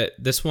 But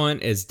this one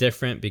is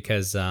different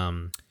because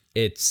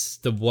it's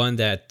the one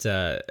that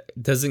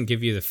doesn't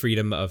give you the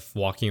freedom of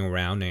walking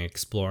around and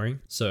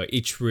exploring. So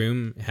each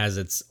room has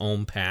its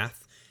own path.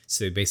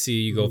 So basically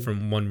you go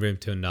from one room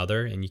to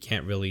another, and you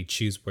can't really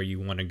choose where you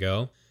want to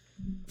go.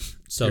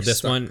 So You're this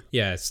stuck.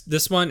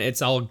 This one,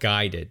 it's all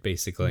guided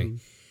basically.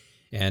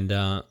 And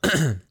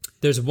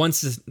there's one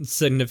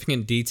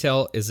significant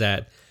detail is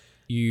that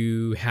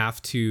you have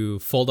to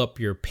fold up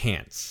your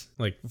pants,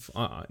 like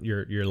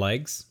your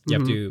legs. You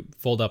have to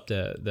fold up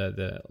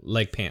the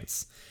leg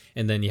pants,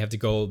 and then you have to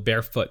go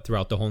barefoot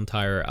throughout the whole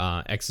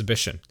entire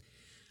exhibition.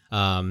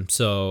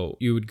 So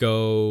you would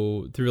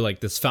go through like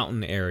this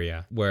fountain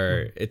area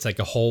where it's like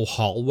a whole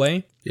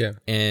hallway. Yeah.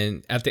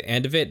 And at the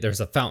end of it, there's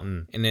a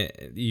fountain, and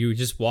you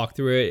just walk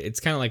through it. It's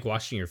kind of like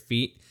washing your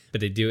feet,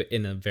 but they do it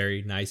in a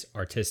very nice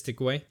artistic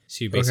way.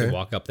 So you basically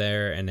walk up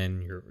there, and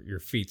then your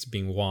feet's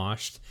being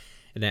washed.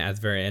 And then at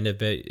the very end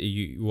of it,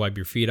 you wipe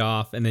your feet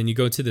off, and then you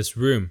go to this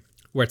room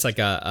where it's like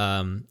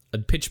a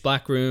pitch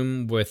black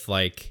room with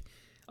like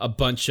a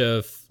bunch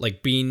of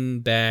like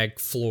beanbag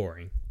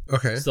flooring.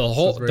 Okay. So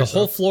the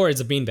whole floor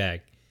is a beanbag.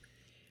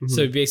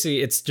 So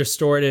basically it's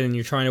distorted, and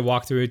you're trying to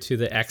walk through to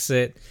the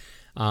exit.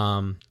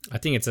 I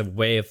think it's a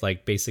way of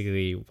like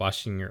basically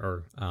washing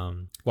or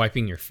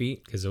wiping your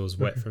feet because it was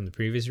wet from the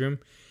previous room.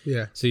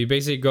 Yeah. So you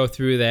basically go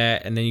through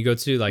that, and then you go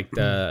to like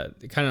the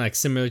kind of like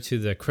similar to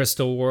the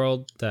Crystal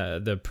World,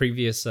 the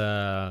previous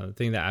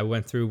thing that I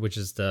went through, which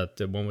is the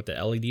one with the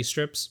LED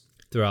strips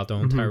throughout the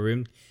whole entire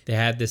room. They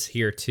had this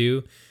here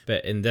too,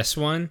 but in this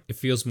one, it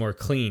feels more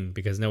clean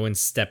because no one's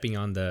stepping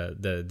on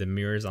the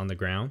mirrors on the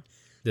ground.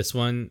 This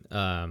one,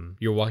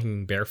 you're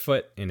walking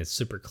barefoot, and it's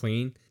super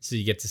clean, so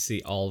you get to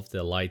see all of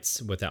the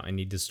lights without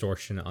any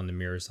distortion on the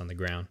mirrors on the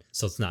ground,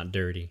 so it's not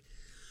dirty.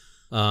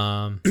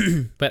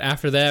 But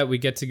after that, we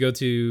get to go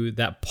to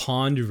that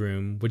pond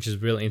room, which is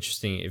really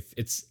interesting. If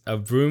it's a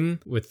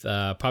room with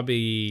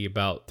probably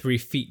about 3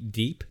 feet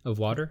deep of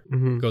water,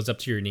 goes up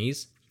to your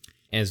knees.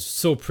 And it's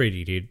so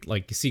pretty, dude.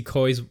 Like, you see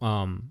kois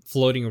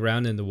floating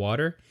around in the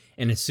water,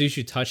 and as soon as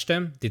you touch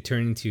them, they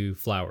turn into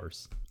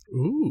flowers.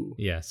 Ooh.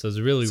 Yeah, so it's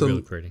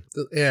really pretty.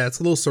 Yeah,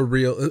 it's a little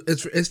surreal.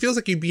 It feels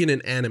like you'd be in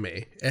an anime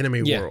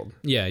world.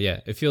 Yeah,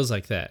 it feels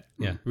like that.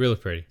 Yeah, really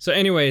pretty. So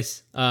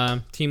anyways,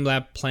 Team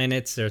Lab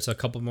Planets, there's a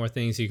couple more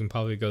things you can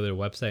probably go to the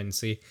website and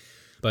see.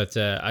 But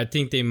I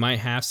think they might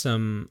have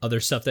some other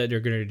stuff that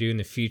they're going to do in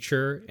the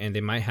future, and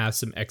they might have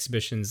some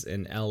exhibitions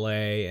in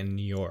LA and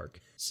New York.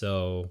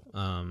 So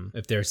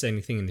if there's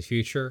anything in the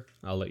future,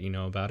 I'll let you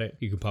know about it.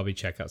 You can probably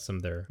check out some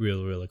of their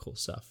really cool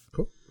stuff.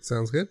 Cool.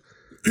 Sounds good.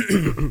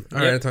 All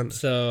right, Anton.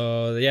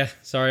 So yeah,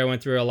 sorry I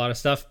went through a lot of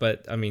stuff,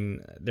 but I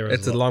mean there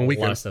was a long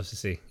weekend. A lot of stuff to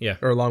see. Yeah,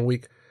 or a long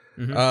week.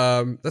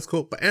 That's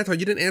cool. But Anton,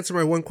 you didn't answer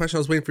my one question I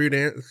was waiting for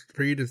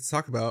you to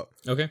talk about.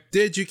 Okay.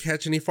 Did you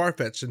catch any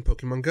Farfetch in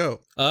Pokemon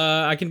Go?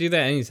 I can do that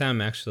anytime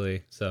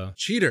actually. So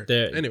cheater.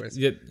 Anyways.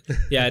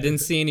 Yeah, I didn't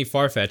see any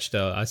Farfetch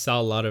though. I saw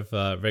a lot of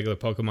regular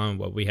Pokemon.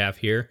 What we have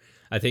here,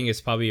 I think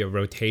it's probably a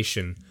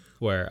rotation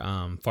where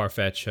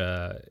Farfetch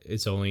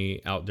is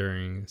only out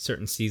during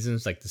certain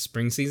seasons, like the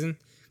spring season.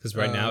 Because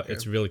right now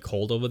it's really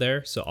cold over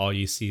there, so all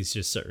you see is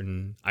just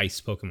certain ice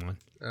Pokemon.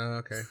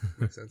 Okay,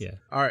 makes sense. Yeah.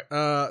 All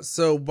right.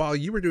 So while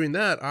you were doing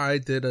that, I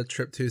did a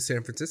trip to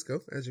San Francisco,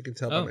 as you can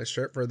tell by my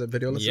shirt for the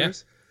video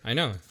listeners. Yeah, I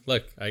know.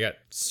 Look, I got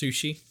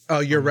sushi.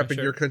 Oh, you're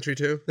repping your country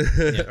too,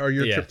 or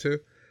your trip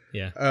too.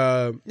 Yeah.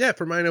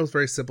 For mine, it was a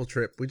very simple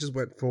trip. We just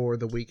went for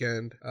the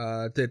weekend.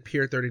 Did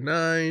Pier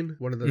 39,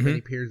 one of the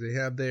many piers they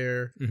have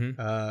there.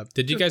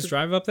 Did you guys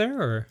drive up there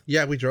or?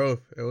 Yeah, we drove.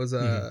 It was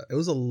a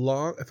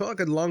it felt like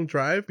a long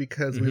drive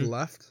because we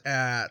left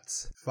at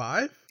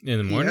 5 in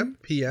the morning.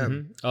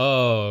 PM.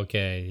 Oh,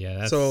 okay. Yeah.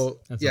 That's so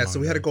we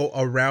had to drive. go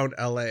around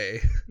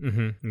LA.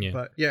 Yeah.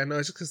 But yeah, no,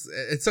 it's just because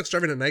it sucks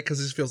driving at night because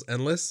it just feels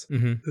endless.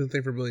 Doesn't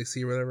think for really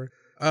see or whatever.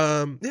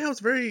 It was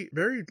very,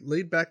 very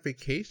laid back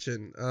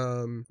vacation.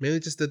 Mainly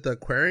just did the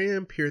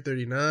aquarium, Pier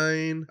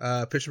 39,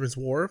 Fisherman's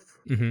Wharf.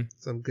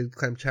 Some good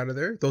clam chowder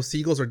there. Those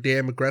seagulls are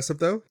damn aggressive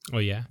though. Oh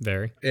yeah,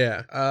 very.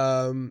 Yeah.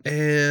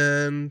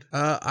 And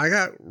I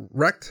got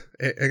wrecked.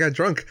 I got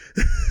drunk.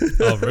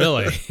 Oh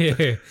really?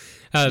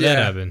 How did that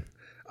happen?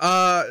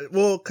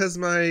 Well, cause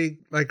my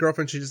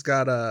girlfriend, she just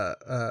got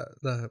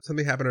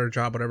something happened at her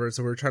job, whatever.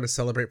 So we were trying to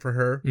celebrate for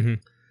her.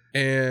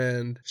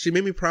 And she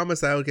made me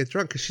promise that I would get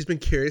drunk because she's been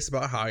curious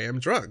about how I am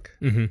drunk.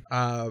 And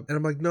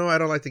I'm like, no, I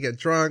don't like to get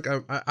drunk.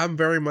 I'm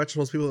very much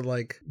most people that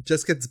like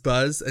just gets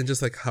buzzed and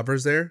just like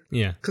hovers there.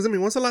 Yeah. Because I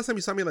mean, when's the last time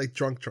you saw me like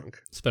drunk?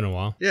 It's been a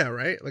while. Yeah,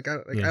 right.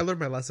 I learned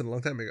my lesson a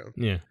long time ago.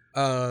 Yeah.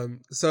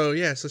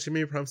 So she made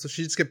me a promise. So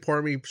she just kept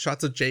pouring me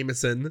shots of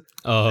Jameson.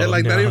 Oh, and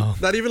like no.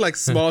 not even like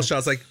small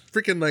shots, like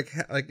freaking like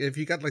if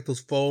you got like those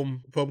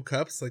foam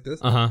cups like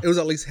this, it was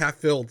at least half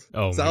filled.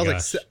 Oh, so my I was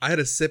gosh. like, I had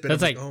to sip it.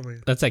 That's like, oh my.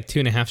 That's like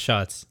 2.5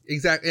 shots.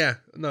 Exactly. Yeah.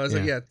 No, it's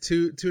like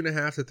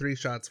 2.5 to 3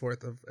 shots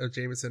worth of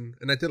Jameson,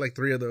 and I did like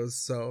 3 of those.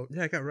 So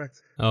yeah, I got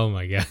wrecked. Oh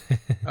my god.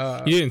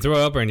 You didn't throw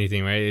up or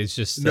anything, right? It's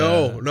just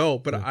no.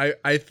 But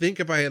I think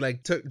if I had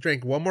like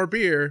drank one more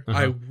beer,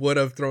 I would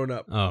have thrown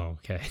up. Oh,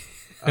 okay.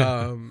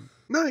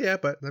 No, yeah,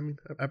 but I mean,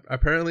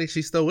 apparently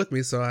she's still with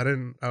me, so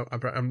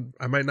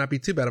I might not be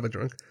too bad of a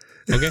drunk.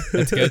 Okay,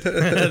 that's good.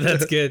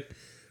 That's good.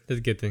 That's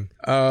a good thing.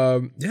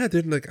 Yeah,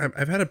 dude. Like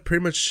I've had a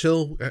pretty much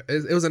chill.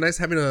 It was a nice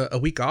having a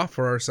week off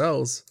for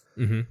ourselves.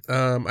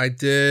 I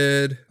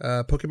did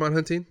Pokemon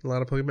hunting, a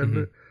lot of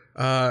Pokemon.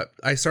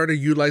 I started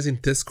utilizing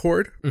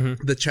Discord,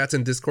 the chats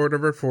in Discord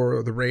over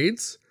for the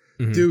raids.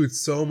 Dude,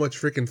 so much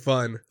freaking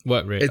fun.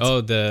 What raid?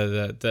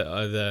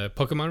 The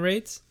Pokemon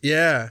raids?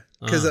 Yeah,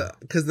 because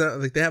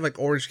like they have like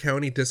Orange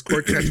County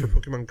Discord chats for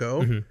Pokemon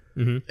Go,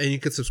 and you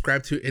can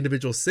subscribe to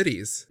individual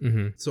cities.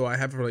 So I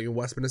have like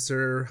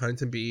Westminster,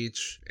 Huntington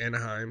Beach,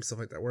 Anaheim, stuff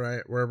like that,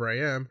 wherever I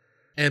am.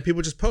 And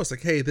people just post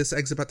like, "Hey, this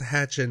egg's about to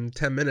hatch in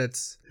 10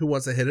 minutes. Who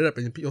wants to hit it up?"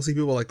 And you'll see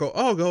people like, "Go,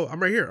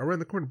 I'm right here, around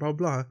the corner, blah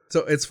blah." So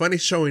it's funny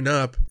showing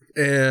up,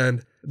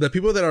 and the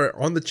people that are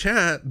on the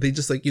chat, they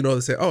just like they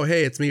say, "Oh,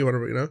 hey, it's me,"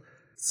 whatever.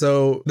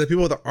 So the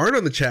people that aren't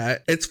on the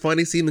chat, it's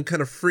funny seeing them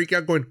kind of freak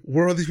out, going,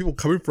 "Where are these people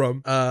coming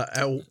from?"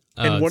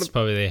 It's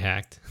probably they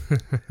hacked.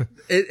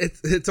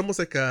 It's almost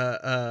like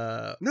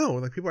no,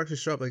 like people actually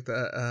show up like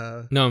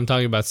the No, I'm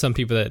talking about some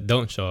people that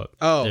don't show up.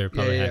 Oh, they're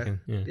probably hacking.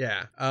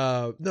 Yeah.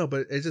 No,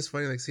 but it's just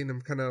funny like seeing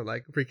them kind of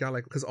like freak out,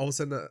 like because all of a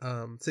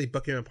sudden, say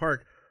Buckingham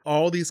Park,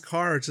 all these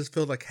cars just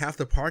filled like half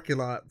the parking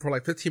lot for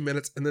like 15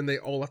 minutes, and then they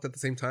all left at the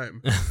same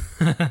time.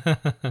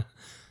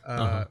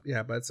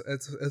 Yeah, but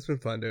it's been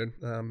fun, dude.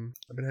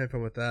 I've been having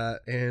fun with that,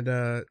 and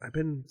I've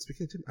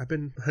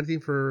been hunting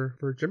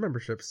for gym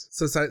memberships.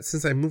 So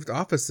since I moved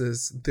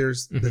offices,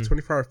 there's the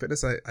 24-hour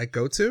fitness I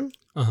go to.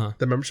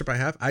 The membership I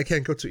have, I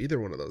can't go to either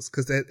one of those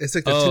because it's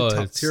like the 2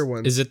 top tier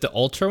ones. Is it the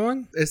Ultra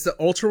one? It's the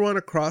Ultra one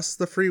across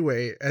the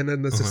freeway, and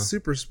then there's a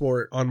Super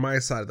Sport on my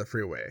side of the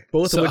freeway.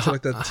 Both of which are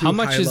like the 2 high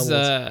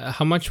levels.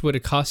 How much would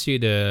it cost you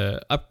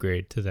to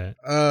upgrade to that?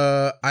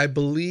 I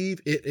believe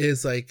it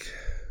is like.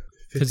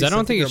 Because I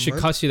don't think it should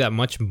cost you that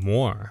much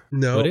more.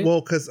 No, well,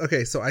 because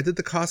so I did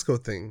the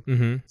Costco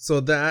thing, so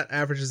that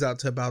averages out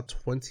to about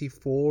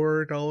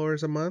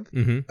 $24 a month,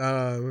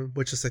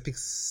 which is I think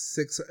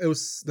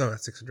not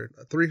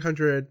 600,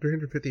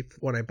 350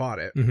 when I bought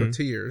it for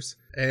 2 years.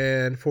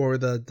 And for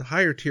the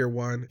higher tier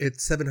one,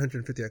 it's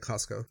 $750 at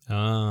Costco.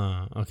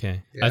 Ah,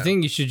 okay. Yeah. I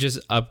think you should just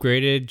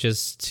upgrade it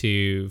just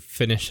to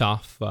finish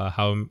off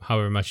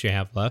however much you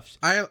have left.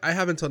 I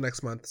have until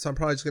next month, so I'm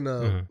probably just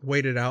gonna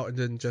wait it out and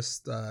then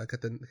just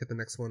get the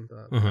next one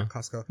at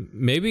Costco.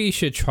 Maybe you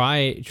should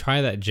try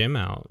that gym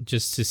out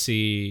just to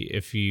see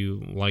if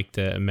you like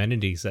the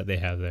amenities that they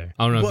have there.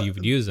 I don't know if you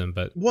would use them,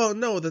 but well,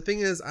 no. The thing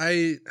is,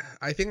 I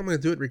think I'm gonna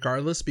do it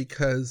regardless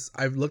because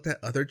I've looked at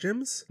other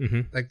gyms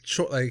like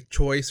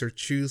Choice or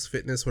Choose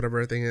Fitness,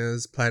 whatever the thing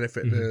is, Planet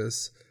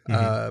Fitness.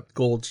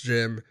 Gold's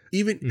Gym,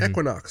 even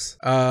Equinox.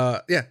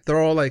 Yeah, they're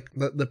all like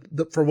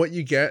the for what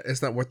you get,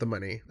 it's not worth the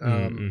money.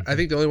 I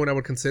think the only one I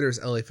would consider is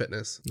LA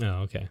Fitness.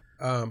 Oh, okay.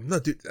 No,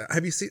 dude,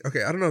 have you seen?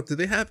 Okay, I don't know. Do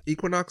they have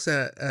Equinox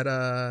at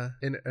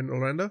in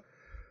Orlando?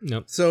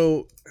 Nope.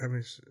 So let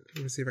me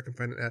see if I can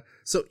find it.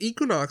 So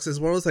Equinox is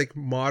one of those like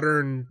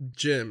modern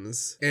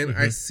gyms, and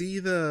I see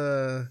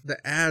the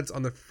ads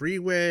on the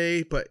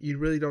freeway, but you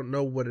really don't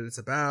know what it's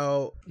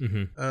about.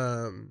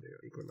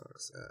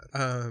 Equinox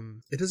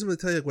ad. It doesn't really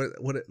tell you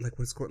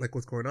what's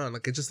going on.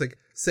 Like, it's just like,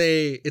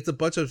 say it's a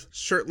bunch of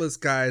shirtless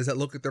guys that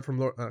look like they're from.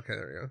 Okay,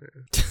 there we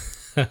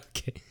go.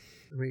 Okay.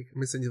 Let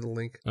me send you the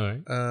link. All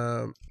right.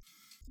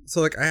 So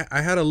like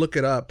I had to look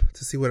it up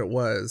to see what it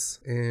was,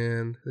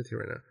 and it's here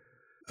right now.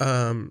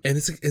 And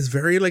it's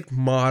very like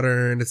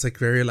modern. It's like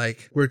very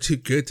like, we're too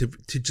good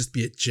to just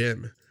be a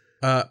gym.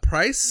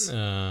 Price?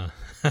 What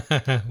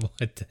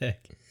the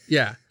heck?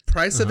 Yeah.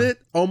 Price of it,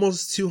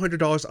 almost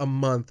 $200 a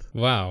month.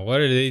 Wow.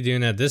 What are they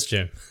doing at this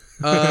gym?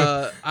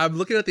 I'm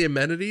looking at the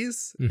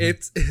amenities.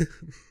 It's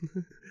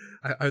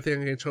I think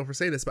I'm gonna chill for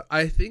saying this, but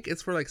I think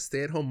it's for like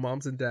stay-at-home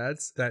moms and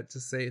dads that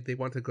just say they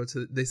want to go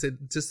to. They said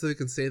just so they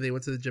can say they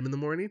went to the gym in the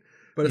morning.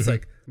 But it's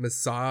like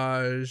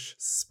massage,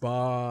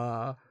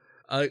 spa,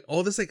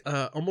 all this like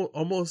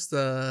almost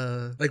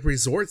like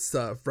resort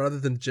stuff rather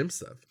than gym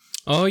stuff.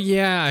 Oh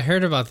yeah, I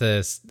heard about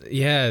this.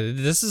 Yeah,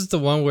 this is the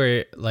one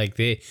where like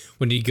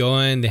when you go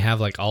in, they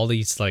have like all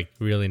these like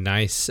really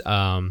nice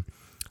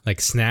like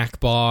snack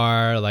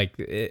bar, like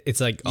it's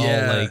like all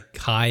like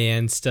high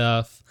end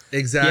stuff.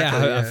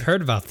 Exactly. Yeah, I've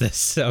heard about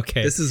this.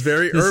 Okay, this is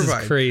very this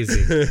Irvine. Is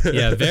crazy.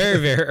 Yeah, very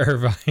very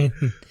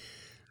Irvine.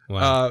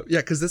 Wow.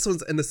 Yeah, because this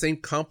one's in the same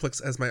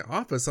complex as my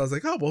office. So I was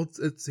like, oh well,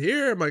 it's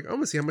here. I'm like, I'm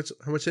gonna see how much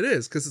it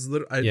is, because it's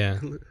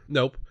literally.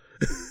 Nope.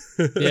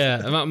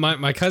 Yeah,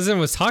 my cousin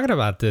was talking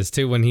about this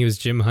too when he was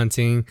gym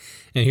hunting,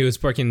 and he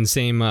was working in the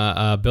same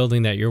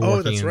building that you're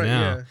working in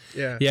now.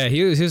 Yeah.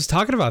 He was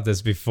talking about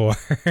this before.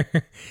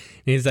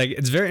 He's like,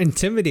 it's very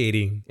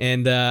intimidating,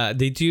 and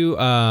they do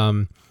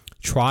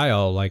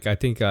trial, like I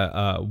think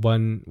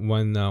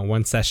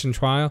one session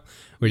trial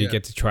where you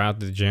get to try out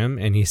the gym,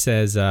 and he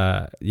says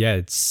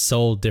it's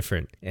so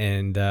different,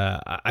 and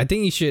I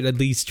think you should at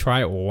least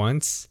try it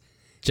once,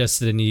 just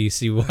so then you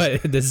see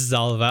what this is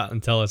all about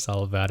and tell us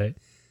all about it.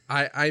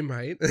 I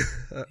might.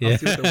 I'll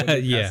see what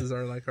the passes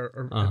are like,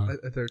 or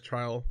their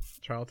trial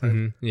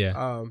time.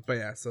 But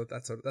yeah, so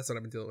that's what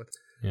I've been dealing with.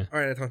 Yeah. All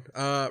right,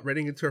 Anton.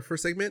 Ready into our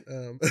first segment.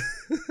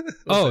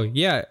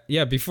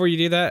 Yeah. Before you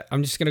do that,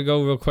 I'm just gonna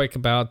go real quick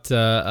about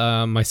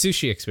my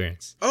sushi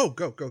experience. Oh,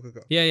 go.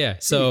 Yeah.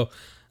 So,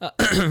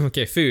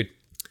 okay, food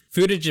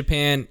in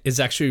Japan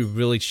is actually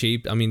really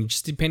cheap. I mean,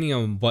 just depending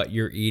on what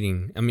you're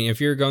eating. I mean, if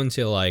you're going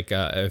to like,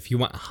 if you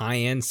want high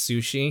end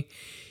sushi,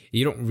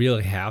 you don't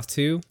really have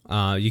to.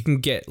 You can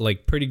get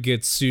like pretty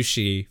good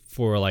sushi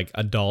for like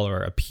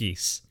 $1 a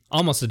piece.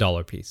 Almost $1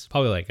 a piece,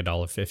 probably like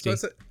 $1.50.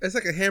 So it's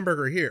like a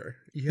hamburger here.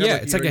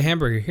 It's like a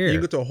hamburger here. You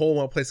can go to a whole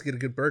wild place to get a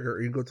good burger,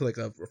 or you can go to like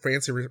a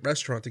fancy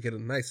restaurant to get a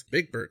nice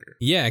big burger.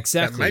 Yeah,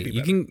 exactly.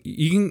 You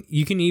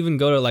can even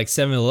go to like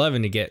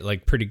 7-Eleven to get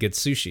like pretty good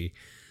sushi,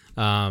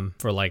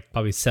 for like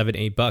probably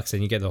 $7-8,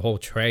 and you get the whole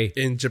tray.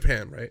 In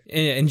Japan, right?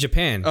 In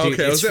Japan.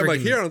 Okay, dude, I'm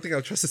like, here I don't think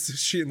I'll trust the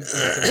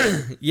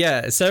sushi.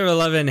 Yeah,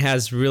 7-Eleven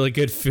has really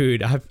good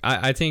food.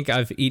 I think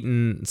I've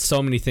eaten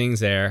so many things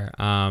there.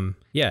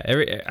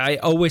 I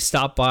always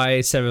stop by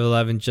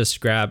 7-Eleven just to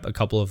grab a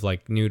couple of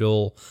like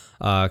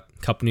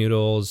cup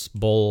noodles,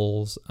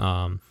 bowls.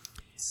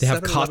 They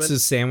have katsu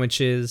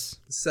sandwiches.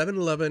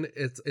 7-Eleven,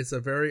 it's a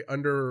very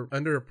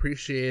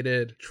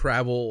underappreciated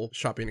travel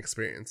shopping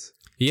experience.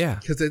 Yeah,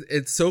 because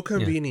it's so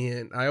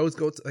convenient. I always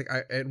go to like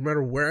no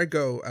matter where I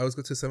go, I always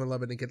go to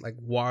 7-Eleven and get like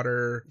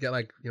water, get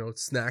like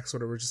snacks,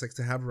 whatever, just like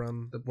to have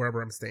around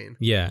wherever I'm staying.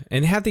 Yeah,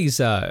 and they have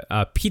these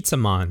pizza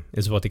man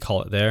is what they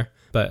call it there,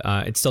 but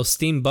it's those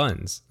steamed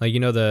buns, like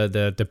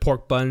the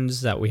pork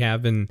buns that we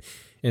have in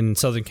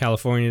Southern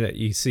California, that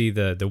you see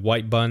the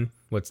white bun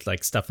with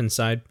like stuff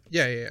inside.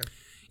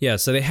 Yeah,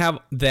 so they have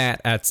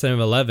that at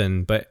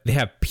 7-Eleven, but they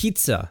have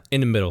pizza in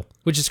the middle,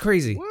 which is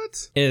crazy.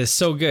 What? It is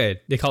so good.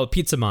 They call it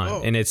pizza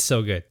man, and it's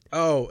so good.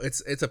 Oh,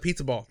 it's a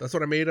pizza ball. That's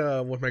what I made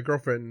with my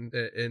girlfriend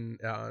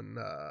on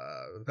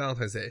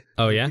Valentine's Day.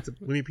 Oh yeah,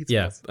 we made pizza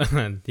balls.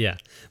 Yeah.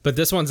 But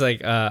this one's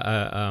like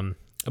a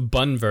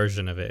bun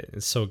version of it.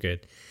 It's so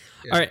good.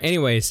 All right.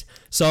 Anyways,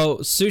 so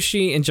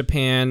sushi in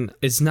Japan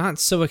is not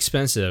so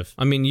expensive.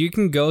 I mean, you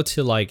can go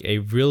to like a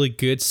really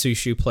good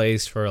sushi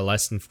place for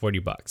less than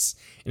 $40,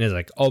 and it's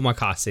like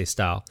omakase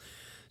style.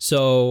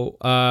 So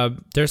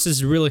there's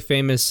this really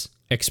famous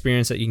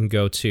experience that you can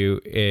go to.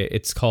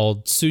 It's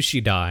called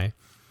Sushi Dai,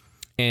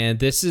 and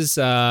this used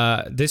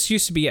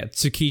to be at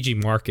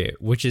Tsukiji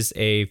Market, which is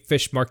a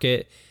fish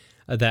market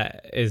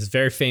that is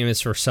very famous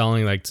for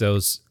selling like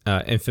those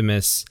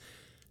infamous,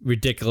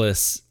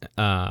 ridiculous,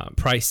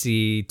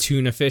 pricey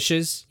tuna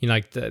fishes. You know,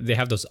 like they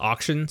have those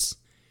auctions.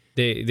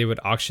 They would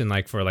auction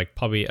like for like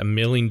probably $1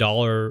 million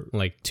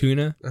like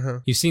tuna.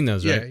 You've seen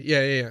those, right?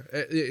 Yeah.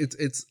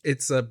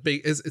 It's a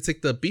big. It's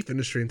like the beef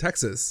industry in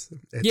Texas.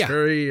 It's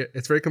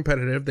very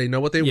competitive. They know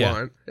what they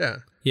want.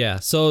 Yeah.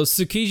 So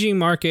Tsukiji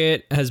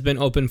Market has been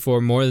open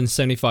for more than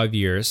 75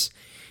 years,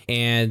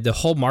 and the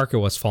whole market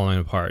was falling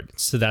apart.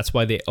 So that's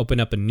why they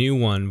opened up a new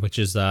one, which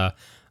is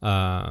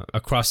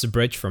across the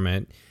bridge from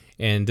it.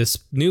 And this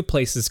new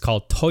place is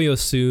called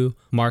Toyosu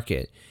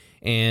Market.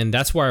 And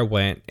that's where I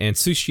went. And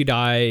Sushi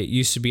Dai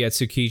used to be at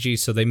Tsukiji,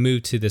 so they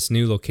moved to this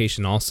new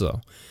location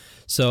also.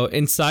 So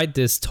inside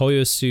this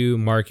Toyosu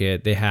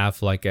Market, they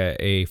have like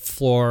a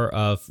floor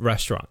of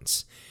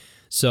restaurants.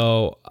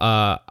 So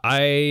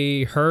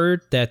I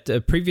heard that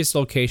the previous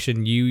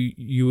location,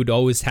 you would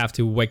always have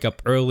to wake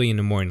up early in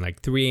the morning,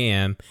 like 3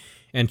 a.m.,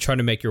 and try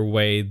to make your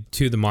way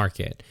to the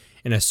market.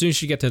 And as soon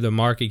as you get to the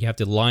market, you have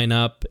to line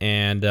up,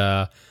 and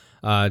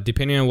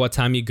depending on what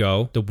time you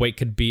go, the wait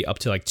could be up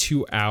to like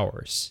 2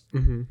 hours.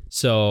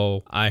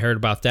 So I heard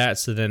about that.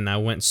 So then I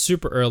went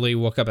super early,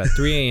 woke up at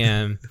 3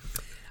 a.m.,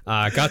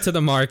 got to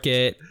the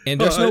market, and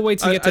there's no way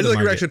to get to the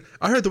market. Reaction.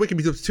 I heard the wait can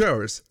be up to 2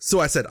 hours,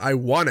 so I said I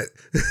want it.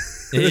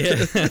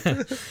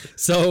 Yeah.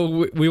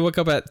 So we woke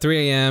up at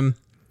 3 a.m.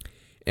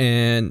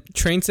 and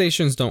train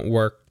stations don't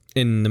work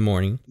in the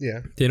morning.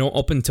 Yeah. They don't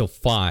open until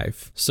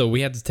 5. So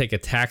we had to take a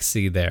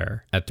taxi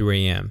there at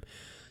 3 a.m.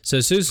 So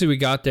as soon as we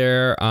got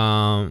there,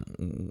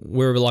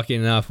 we were lucky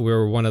enough. We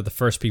were one of the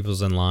first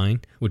people in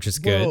line, which is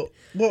good.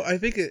 Well, I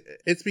think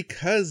it's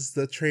because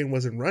the train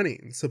wasn't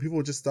running. So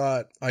people just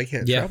thought, I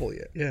can't travel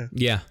yet.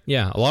 Yeah.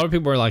 A lot of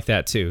people were like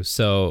that too.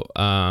 So,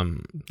 I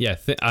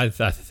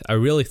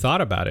really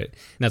thought about it.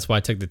 And that's why I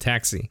took the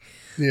taxi.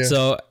 Yeah.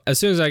 So as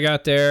soon as I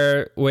got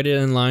there, waited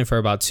in line for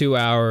about 2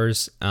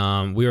 hours.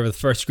 We were the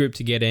first group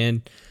to get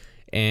in.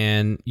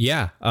 And we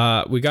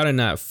got in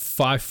at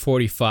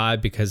 5:45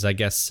 because I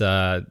guess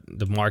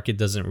the market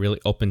doesn't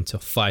really open till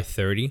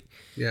 5:30.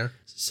 Yeah.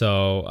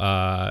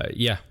 So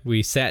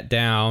we sat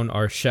down.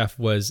 Our chef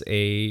was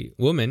a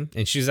woman,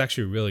 and she's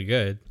actually really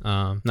good.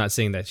 Not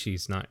saying that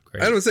she's not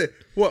great. I don't say.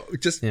 Well,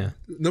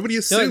 nobody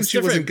assumed she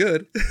wasn't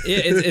good.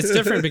 It's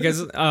different because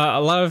a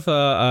lot of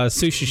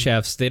sushi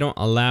chefs, they don't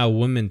allow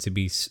women to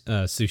be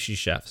sushi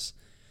chefs.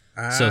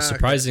 So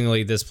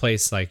surprisingly, this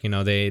place, like,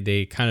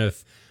 they kind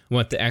of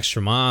went the extra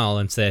mile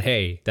and said,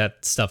 hey,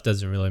 that stuff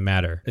doesn't really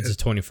matter. It's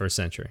the 21st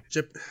century.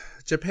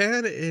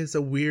 Japan is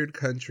a weird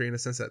country in a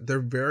sense that they're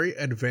very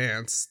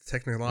advanced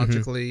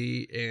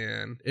technologically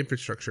and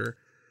infrastructure.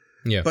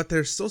 Yeah. But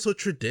they're still so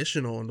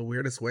traditional in the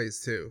weirdest ways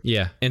too.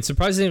 Yeah. And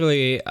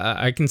surprisingly,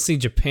 I can see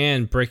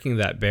Japan breaking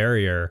that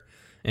barrier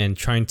and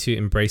trying to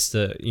embrace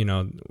the,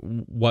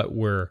 what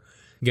we're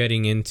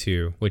getting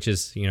into, which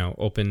is,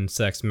 open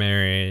sex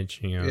marriage,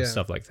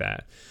 stuff like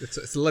that.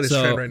 It's the latest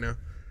trend right now.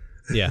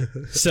 Yeah.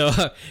 So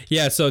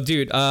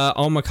dude,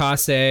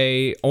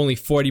 omakase, only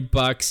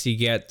 $40. You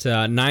get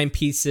 9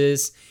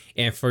 pieces,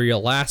 and for your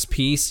last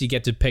piece, you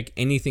get to pick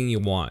anything you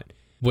want,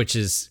 which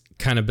is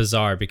kind of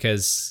bizarre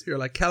because you're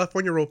like,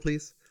 California roll,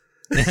 please.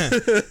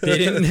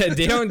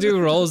 They don't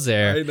do rolls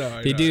there. I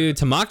know. They do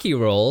tamaki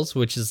rolls,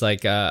 which is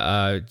like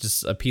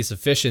just a piece of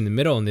fish in the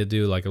middle, and they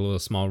do like a little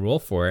small roll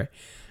for it.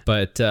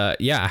 But I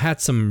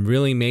had some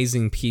really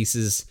amazing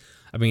pieces.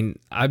 I mean,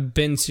 I've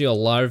been to a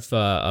lot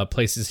of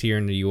places here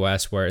in the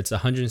U.S. where it's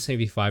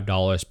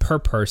 $175 per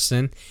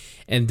person,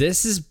 and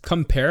this is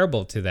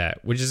comparable to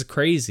that, which is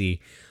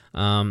crazy.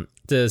 The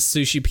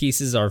sushi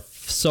pieces are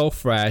so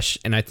fresh,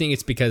 and I think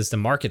it's because the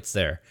market's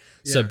there.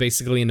 Yeah. So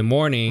basically in the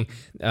morning,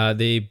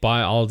 they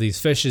buy all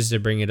these fishes, they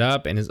bring it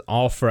up, and it's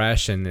all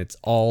fresh, and it's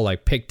all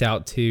like picked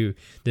out to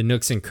the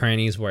nooks and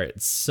crannies where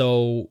it's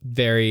so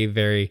very,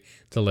 very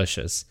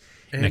delicious.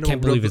 And I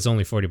can't believe it's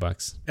only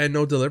 $40. And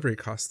no delivery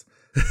cost.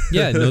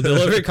 Yeah, no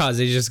delivery cost.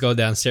 They just go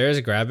downstairs,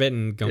 grab it,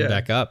 and go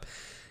back up.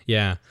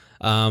 Yeah.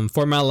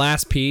 For my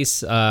last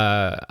piece,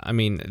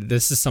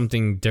 this is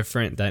something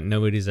different that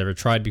nobody's ever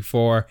tried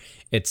before.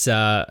 It's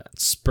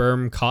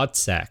sperm cod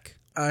sack.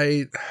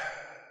 I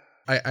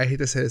hate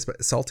to say this,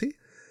 but salty?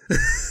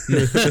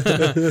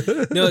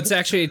 No,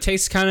 it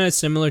tastes kind of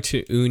similar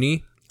to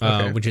uni.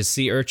 Which is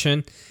sea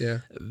urchin. Yeah,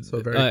 so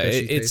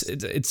very fishy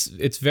taste.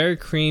 It's very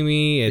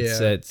creamy. It's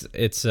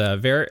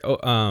very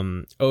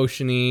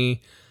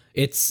oceany.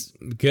 It's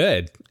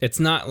good. It's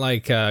not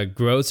like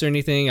gross or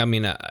anything. I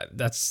mean,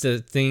 that's the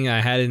thing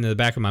I had in the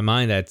back of my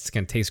mind that it's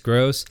gonna taste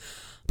gross.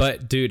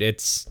 But dude,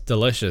 it's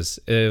delicious.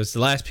 It was the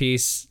last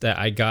piece that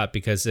I got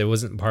because it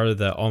wasn't part of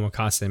the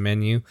omakase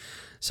menu.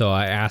 So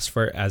I asked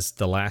for it as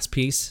the last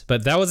piece,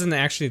 but that wasn't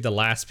actually the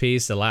last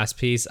piece. The last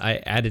piece, I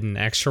added an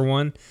extra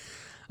one,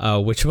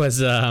 which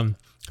was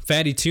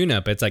fatty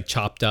tuna, but it's like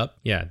chopped up.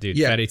 Yeah, dude,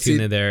 fatty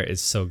tuna there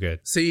is so good.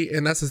 See,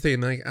 and that's the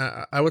thing. Like,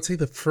 I would say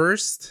the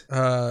first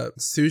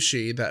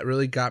sushi that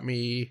really got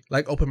me,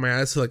 like, opened my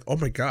eyes to, like, oh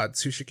my god,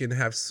 sushi can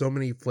have so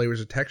many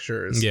flavors and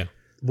textures. Yeah.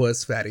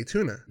 Was fatty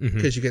tuna,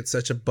 because you get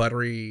such a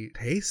buttery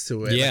taste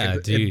to it. Yeah,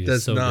 like, dude, it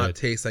does so not good.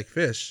 taste like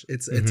fish.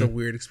 It's a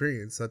weird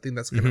experience. So I think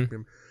that's gonna help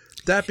him.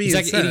 That being It's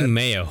like said, eating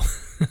mayo.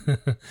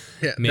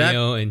 yeah,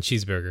 Mayo and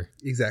cheeseburger.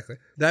 exactly.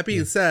 That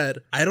being said,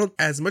 I don't,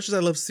 as much as I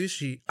love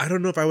sushi, I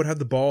don't know if I would have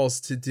the balls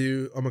to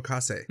do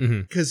omakase,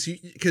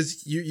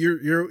 because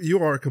you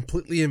are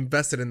completely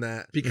invested in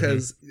that,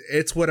 because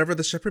it's whatever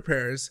the chef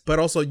prepares, but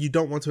also you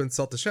don't want to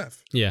insult the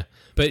chef. Yeah,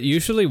 but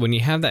usually when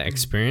you have that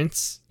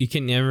experience, you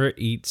can never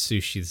eat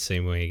sushi the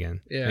same way again.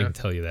 Yeah. I can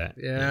tell you that.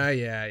 Yeah.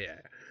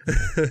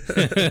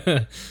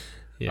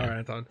 Yeah. All right,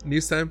 Anton.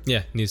 News time.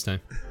 Yeah, news time.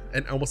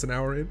 And almost an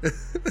hour in.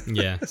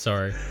 Yeah,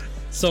 sorry.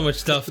 So much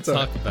stuff to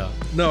talk about.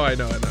 No, I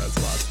know. It's a lot of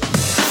stuff.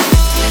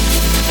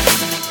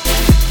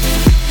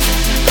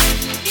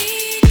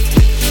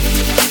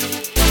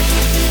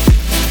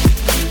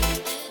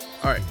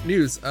 All right,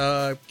 news.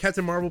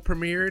 Captain Marvel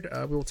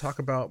premiered. We will talk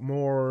about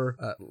more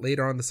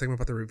later on in the segment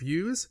about the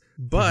reviews.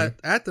 But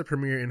at the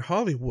premiere in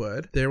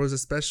Hollywood, there was a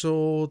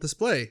special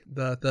display.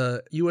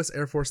 The U.S.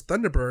 Air Force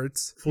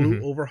Thunderbirds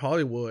flew over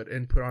Hollywood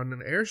and put on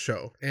an air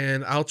show.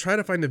 And I'll try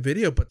to find the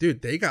video, but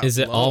dude, they got Is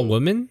it all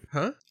women?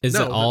 Huh? Is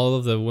it all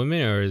of the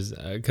women, or is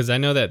because I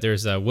know that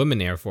there's a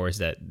women Air Force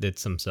that did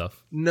some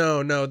stuff.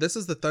 No, this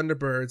is the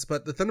Thunderbirds,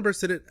 but the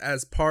Thunderbirds did it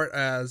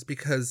as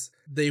because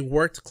they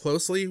worked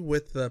closely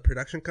with the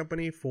production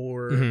company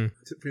for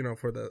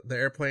for the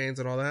airplanes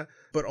and all that,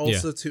 but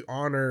also to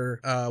honor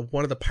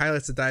one of the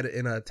pilots that died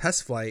in a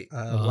test flight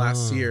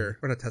last year,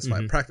 or not test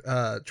flight,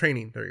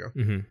 training. There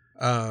you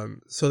go.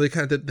 So they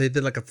kind of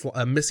did like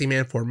a missing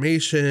man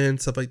formation,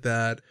 stuff like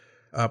that.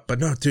 But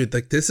no, dude,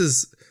 like this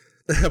is.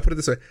 I'll put it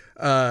this way.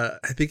 I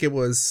think it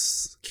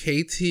was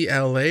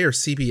KTLA or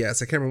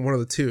CBS. I can't remember, one of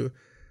the two.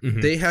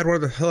 They had one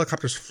of the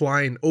helicopters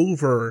flying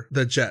over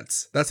the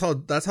jets. That's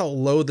how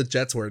low the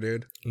jets were,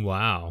 dude.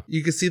 Wow.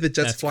 You can see the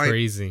jets flying.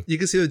 Crazy. You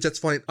can see the jets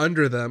flying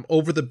under them,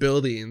 over the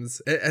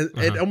buildings.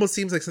 It almost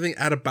seems like something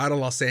out of Battle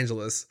Los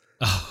Angeles.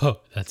 Oh,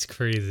 that's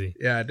crazy.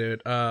 Yeah,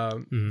 dude.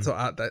 So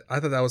I thought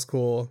that was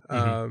cool.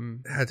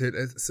 Yeah, dude.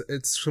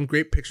 It's some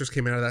great pictures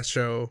came out of that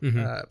show.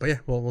 But yeah,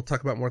 we'll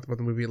talk about more about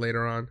the movie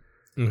later on.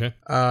 Okay.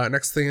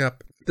 Next thing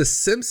up, The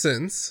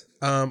Simpsons.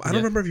 I don't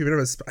remember if you've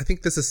noticed. I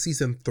think this is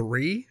season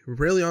 3,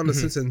 really, on The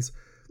Simpsons,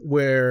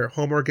 where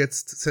Homer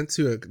gets sent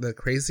to the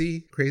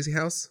crazy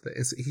house.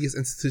 He is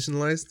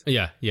institutionalized.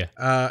 Yeah.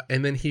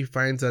 And then he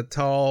finds a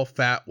tall,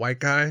 fat white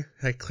guy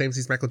that claims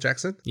he's Michael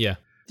Jackson. Yeah.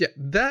 Yeah,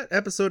 that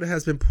episode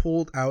has been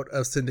pulled out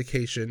of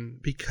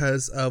syndication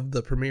because of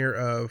the premiere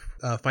of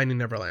Finding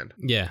Neverland.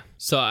 Yeah.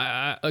 So,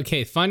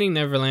 Finding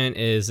Neverland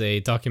is a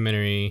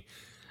documentary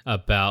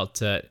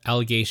about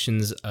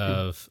allegations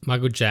of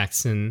Michael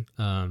Jackson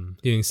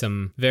doing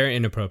some very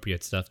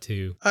inappropriate stuff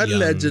to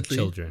allegedly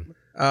young children.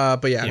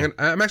 But yeah.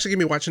 I'm actually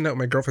gonna be watching that with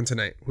my girlfriend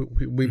tonight.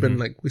 We've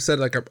been we said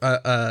like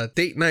a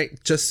date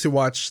night just to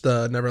watch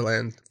the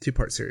Neverland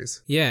 2-part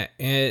series. Yeah,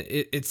 and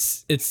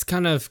it's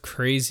kind of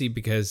crazy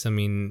because I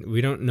mean we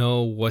don't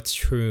know what's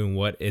true and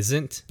what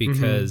isn't,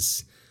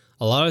 because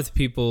a lot of the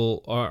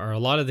people or a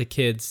lot of the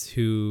kids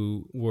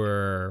who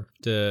were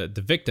the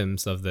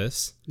victims of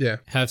this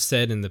have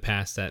said in the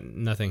past that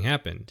nothing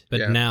happened.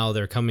 But now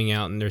they're coming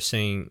out and they're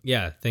saying,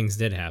 yeah, things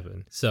did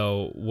happen.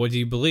 So what do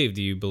you believe?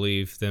 Do you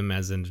believe them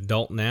as an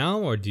adult now,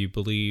 or do you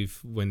believe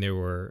when they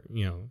were,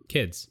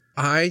 kids?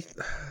 I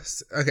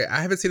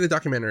haven't seen the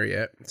documentary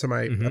yet, so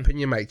my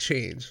opinion might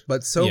change.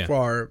 But so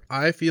far,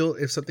 I feel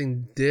if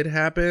something did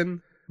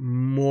happen,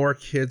 more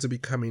kids would be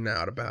coming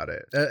out about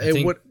it.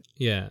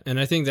 Yeah, and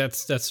I think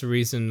that's the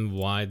reason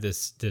why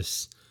this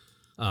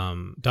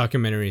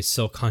documentary is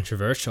so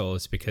controversial,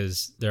 is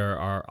because there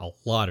are a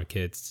lot of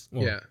kids,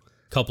 a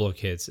couple of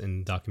kids in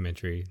the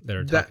documentary that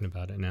are talking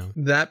about it now.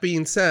 That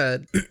being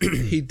said,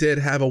 he did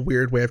have a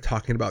weird way of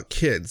talking about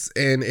kids,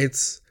 and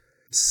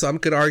some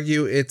could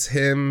argue it's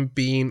him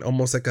being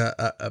almost like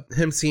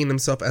him seeing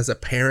himself as a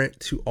parent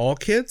to all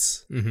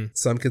kids.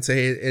 Some could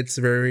say it's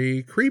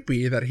very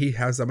creepy that he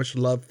has that much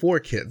love for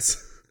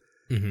kids.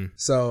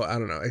 So I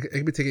don't know. It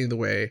can be taken either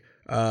way.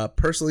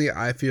 Personally,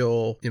 I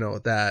feel,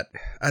 that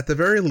at the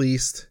very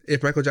least,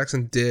 if Michael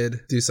Jackson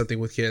did do something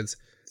with kids,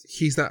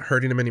 he's not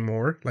hurting them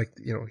anymore. Like,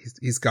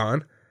 he's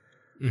gone.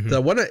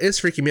 The one that is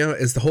freaking me out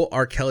is the whole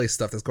R. Kelly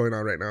stuff that's going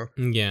on right now.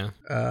 Yeah.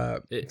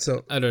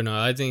 So I don't know.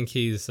 I think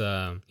he's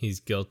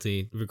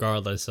guilty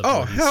regardless of.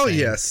 Oh, hell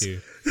yes.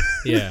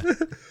 Yeah.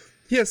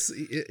 Yes,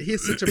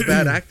 he's such a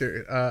bad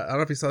actor. I don't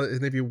know if you saw his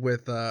interview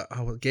with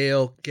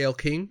Gayle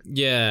King.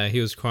 Yeah,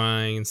 he was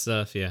crying and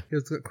stuff. Yeah, he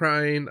was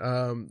crying.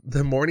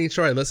 The morning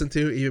show I listened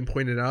to even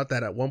pointed out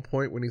that at one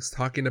point when he's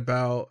talking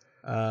about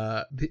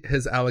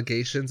his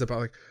allegations about,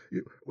 like,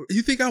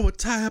 you think I would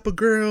tie up a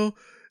girl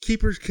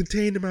keep her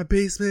contained in my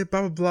basement,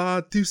 blah, blah,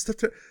 blah, do stuff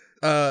to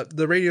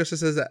the radio show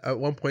says that at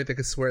one point they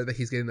could swear that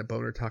he's getting a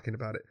boner talking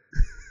about it.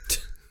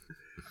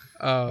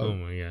 Oh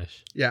my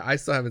gosh. Yeah, I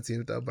still haven't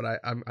seen it though, but I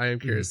am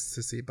curious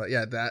to see. But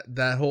yeah,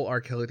 that whole R.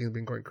 Kelly thing has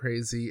been going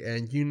crazy,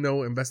 and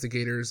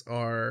investigators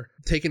are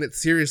taking it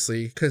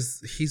seriously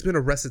because he's been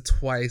arrested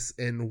twice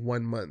in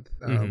 1 month.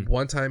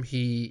 One time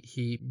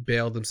he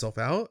bailed himself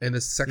out, and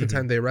the second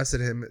time they arrested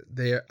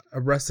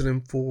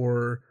him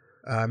for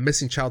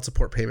missing child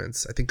support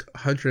payments. I think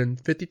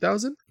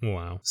 $150,000.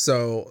 Wow.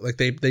 So like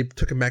they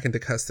took him back into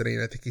custody,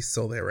 and I think he's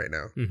still there right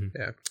now.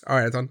 Yeah. All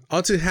right,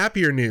 on to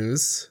happier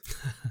news.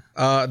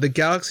 The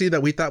galaxy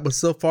that we thought was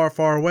so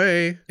far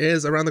away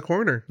is around the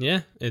corner.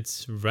 Yeah,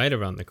 it's right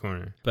around the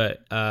corner.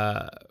 But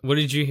what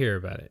did you hear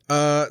about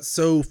it?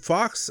 So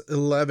Fox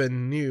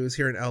 11 News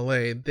here in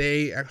LA,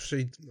 they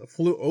actually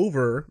flew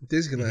over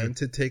Disneyland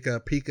to take a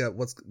peek at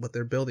what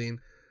they're building.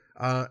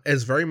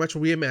 It's very much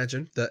what we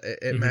imagined.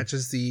 It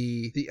matches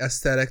the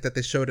aesthetic that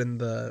they showed in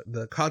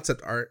the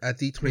concept art at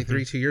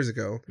D23 2 years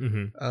ago.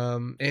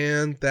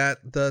 And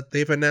that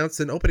they've announced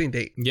an opening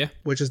date. Yeah,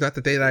 which is not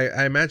the date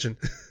I imagined.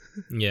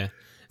 Yeah,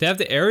 they have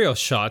the aerial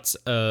shots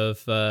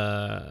of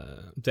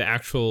the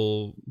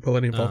actual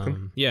Millennium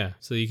Falcon. Yeah,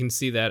 so you can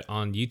see that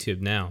on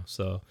YouTube now.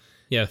 So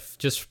yeah,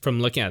 just from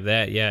looking at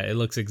that, yeah, it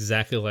looks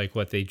exactly like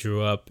what they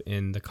drew up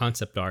in the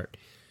concept art.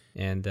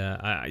 And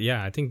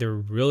I think they're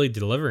really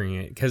delivering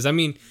it. Because, I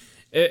mean,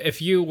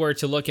 if you were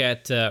to look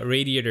at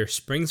Radiator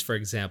Springs, for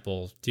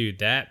example, dude,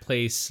 that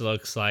place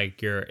looks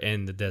like you're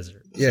in the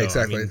desert. Yeah, so,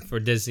 exactly. I mean,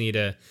 for Disney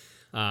to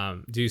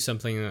do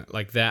something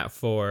like that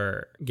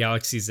for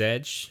Galaxy's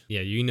Edge,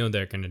 yeah, you know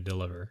they're going to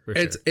deliver. For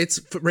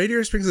sure.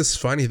 Radiator Springs is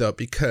funny, though,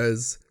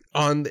 because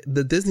on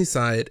the Disney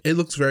side, it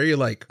looks very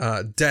like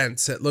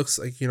dense. It looks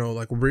like,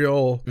 like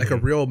real, like a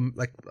real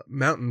like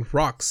mountain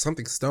rock,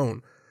 something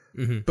stone.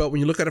 But when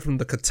you look at it from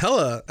the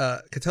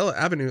Catella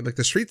Avenue, like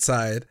the street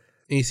side,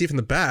 and you see it from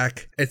the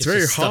back, it's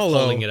very hollow.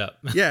 Holding it up.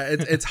 Yeah,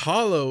 it's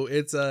hollow.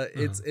 It's a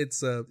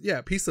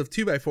piece of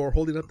 2x4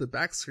 holding up the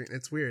back screen.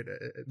 It's weird.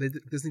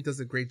 Disney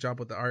does a great job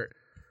with the art.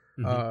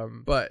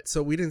 But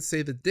so we didn't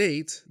say the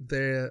date.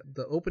 The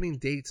opening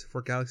date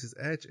for Galaxy's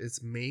Edge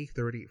is May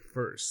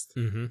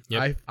 31st.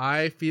 Yep.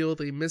 I feel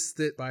they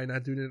missed it by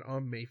not doing it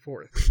on May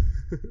 4th.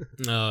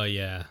 Oh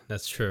yeah,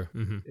 that's true.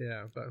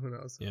 Yeah, but who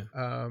knows?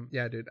 Yeah.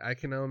 Yeah, dude, I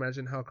can now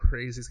imagine how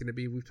crazy it's gonna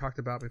be. We've talked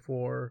about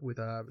before with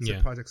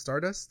Project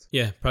Stardust.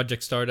 Yeah,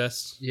 Project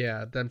Stardust.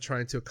 Yeah, them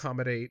trying to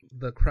accommodate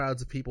the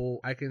crowds of people.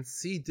 I can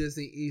see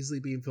Disney easily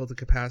being filled to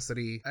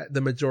capacity at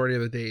the majority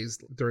of the days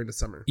during the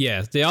summer.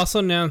 Yeah, they also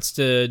announced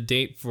a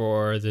date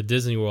for the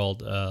Disney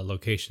World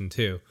location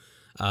too.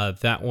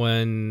 That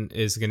one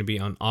is going to be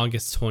on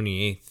August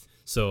 28th.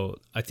 So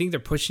I think they're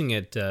pushing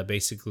it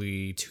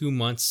basically 2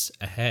 months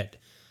ahead,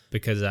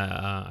 because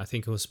I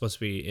think it was supposed to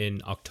be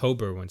in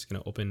October when it's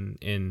going to open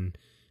in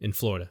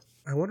Florida.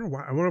 I wonder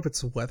why. I wonder if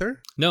it's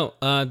weather. No,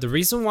 the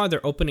reason why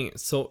they're opening it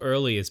so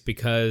early is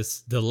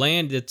because the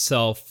land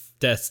itself,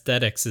 the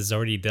aesthetics is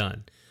already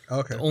done.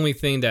 Okay. The only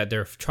thing that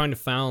they're trying to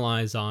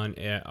finalize on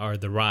are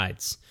the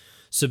rides.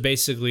 So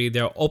basically,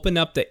 they'll open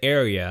up the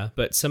area,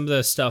 but some of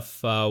the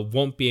stuff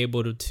won't be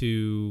able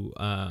to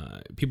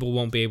people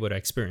won't be able to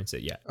experience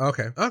it yet.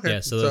 Okay. Yeah,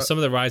 so some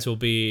of the rides will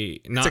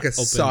be not like a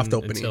open soft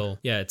opening.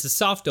 It's a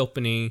soft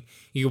opening.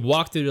 You can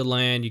walk through the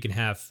land. You can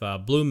have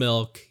blue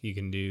milk. You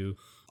can do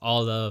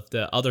all of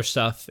the other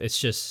stuff. It's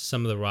just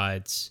some of the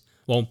rides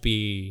won't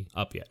be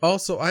up yet.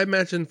 Also, I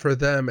imagine for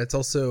them, it's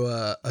also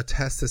a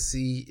test to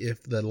see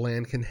if the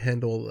land can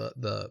handle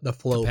the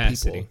flow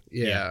Capacity. of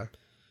people.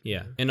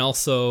 Yeah. And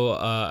also,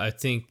 I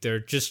think they're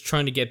just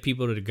trying to get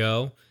people to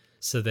go.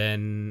 So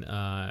then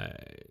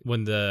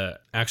when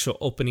the actual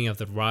opening of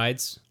the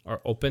rides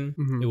are open,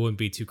 it wouldn't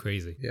be too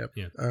crazy. Yep.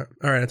 Yeah. All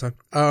right,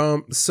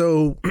 Anton.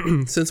 So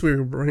since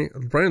we're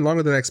running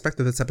longer than I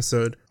expected this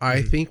episode,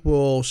 I think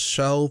we'll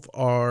shelve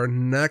our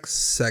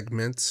next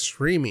segment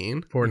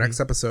streaming for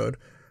next episode.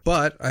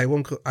 But I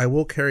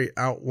will carry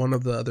out one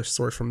of the other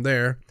stories from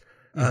there.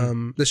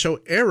 The show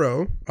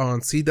Arrow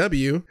on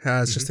CW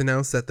has just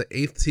announced that the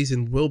 8th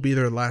season will be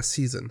their last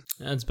season.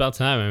 It's about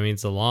time. I mean,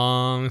 it's a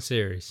long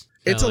series.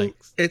 It's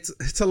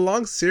a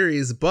long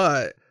series,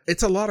 but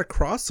it's a lot of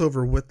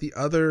crossover with the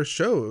other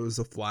shows: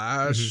 The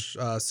Flash,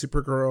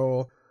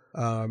 Supergirl,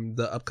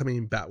 the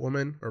upcoming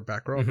Batwoman or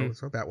Batgirl,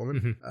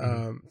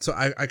 Batwoman. So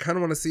I kind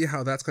of want to see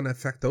how that's going to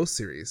affect those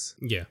series.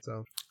 Yeah.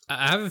 So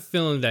I have a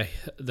feeling that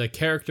the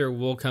character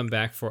will come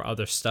back for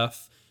other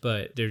stuff,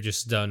 but they're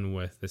just done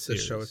with the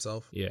series. The show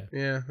itself. Yeah.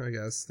 Yeah, I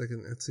guess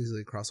it's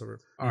easily a crossover.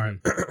 All right.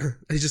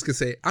 He's just gonna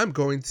say, I'm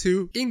going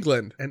to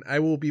England and I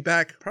will be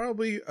back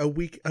probably a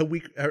week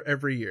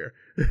every year.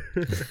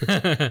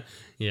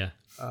 Yeah.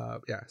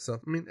 So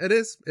I mean, it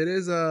is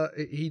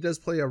he does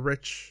play a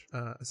rich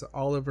so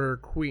Oliver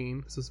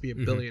Queen, supposed to be a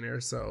billionaire,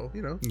 so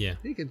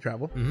he can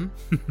travel.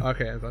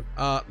 Okay,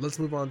 let's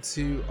move on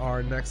to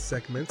our next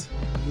segment,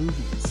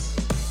 movies.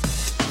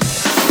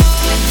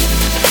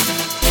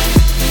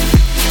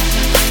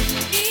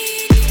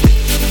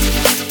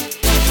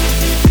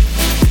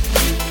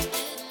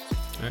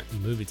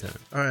 movie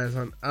time. All right,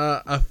 son.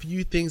 A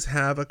few things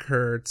have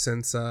occurred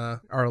since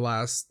our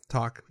last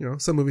talk.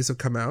 Some movies have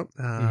come out.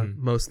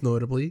 Most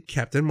notably,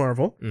 Captain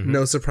Marvel.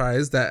 No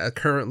surprise that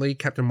currently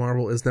Captain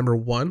Marvel is number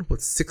one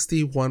with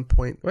 61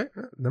 point. Wait,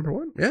 number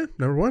one? Yeah,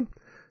 number one.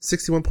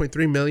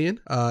 61.3 million.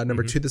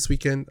 Number two this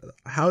weekend,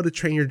 How to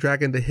Train Your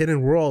Dragon: The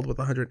Hidden World with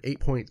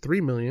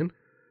 108.3 million.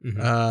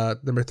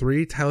 Number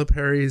three, Tyler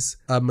Perry's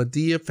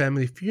Medea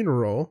Family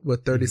Funeral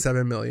with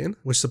 37 million,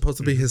 which is supposed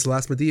to be his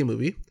last Medea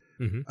movie.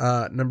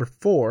 Number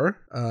four,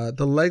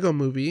 the Lego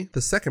Movie,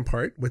 the second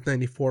part with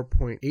 94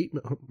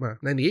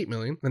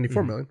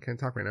 million, can't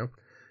talk right now.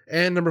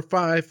 And number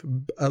five,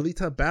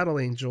 Alita Battle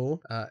Angel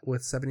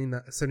with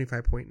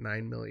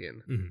 75.9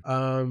 million.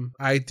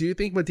 I do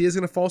think Medea's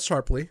going to fall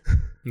sharply.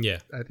 Yeah.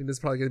 I think this is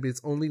probably going to be its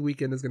only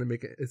weekend is going to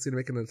make it. It's going to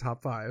make it in the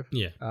top five.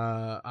 Yeah.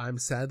 I'm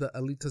sad that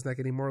Alita's not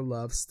getting more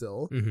love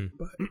still.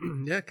 But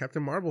yeah,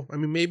 Captain Marvel. I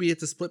mean, maybe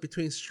it's a split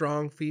between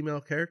strong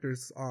female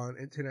characters on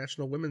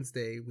International Women's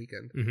Day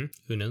weekend.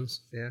 Who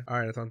knows? Yeah. All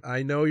right, Anton.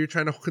 I know you're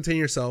trying to contain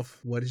yourself.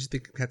 What did you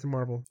think of Captain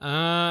Marvel?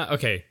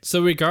 Okay.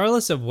 So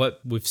regardless of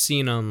what we've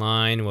seen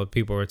online, what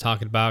people were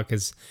talking about,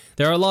 because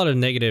there are a lot of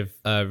negative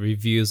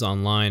reviews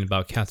online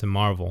about Captain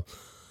Marvel.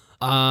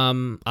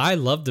 I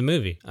loved the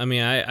movie. I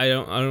mean, I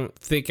don't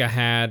think I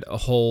had a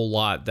whole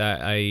lot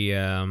that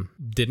I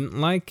didn't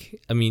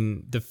like. I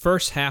mean, the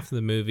first half of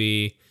the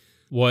movie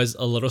was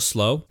a little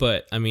slow,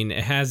 but I mean,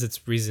 it has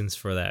its reasons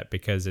for that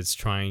because it's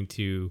trying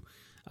to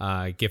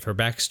give her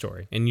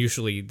backstory, and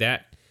usually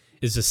that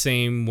is the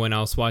same when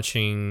I was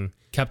watching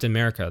Captain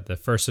America, the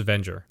first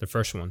Avenger, the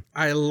first one.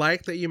 I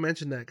like that you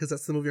mentioned that because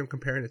that's the movie I'm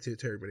comparing it to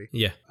everybody.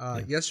 Yeah.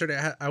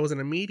 Yesterday, I was in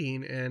a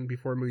meeting, and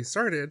before the movie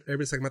started,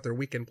 everybody's talking about their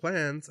weekend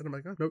plans, and I'm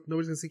like, oh,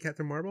 nobody's going to see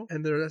Captain Marvel?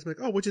 And they're asking me,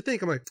 like, oh, what'd you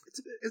think? I'm like,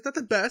 it's not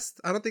the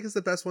best. I don't think it's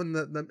the best one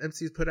that the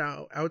MCU's put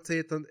out. I would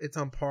say it's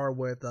on par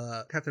with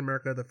Captain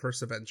America, the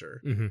first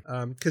Avenger.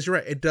 Because you're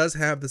right, it does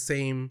have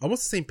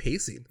almost the same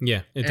pacing.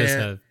 Yeah, it does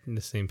have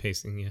the same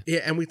pacing, yeah.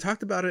 Yeah, and we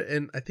talked about it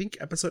in, I think,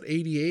 episode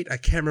 88. I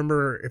can't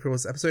remember if it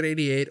was episode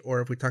 88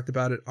 or if we talked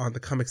about it on the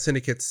Comic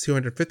Syndicate's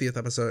 250th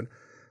episode,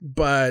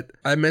 but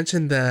I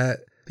mentioned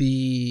that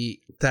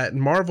that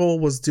Marvel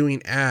was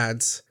doing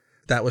ads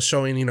that was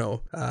showing,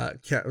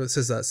 it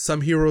says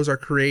some heroes are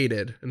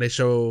created, and they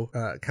show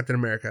Captain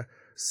America.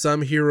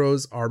 Some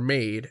heroes are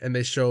made, and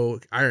they show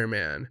Iron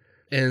Man.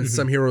 And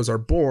some heroes are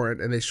born,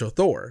 and they show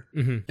Thor.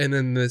 And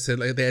then they said,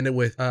 like, they ended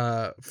with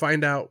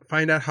find out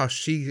how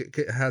she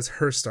has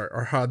her start,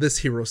 or how this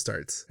hero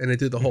starts, and they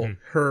do the whole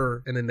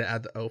her, and then they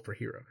add the O for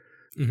hero.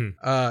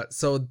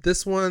 So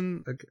this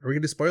one, are we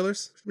gonna do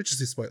spoilers? We just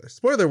do spoilers.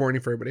 Spoiler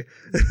warning for everybody.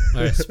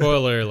 All right,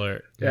 spoiler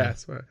alert. Yeah.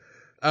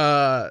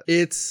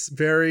 It's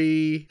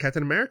very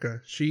Captain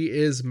America. She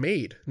is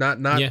made, not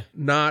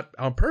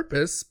on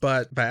purpose,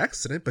 but by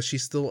accident. But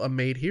she's still a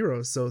made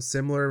hero. So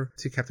similar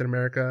to Captain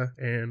America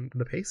and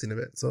the pacing of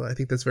it. So I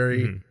think that's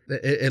very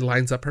it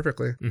lines up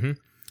perfectly.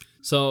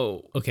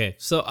 So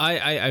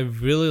I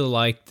really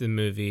liked the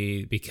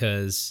movie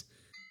because,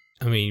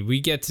 I mean,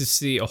 we get to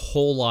see a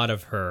whole lot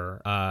of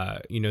her,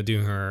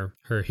 doing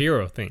her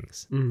hero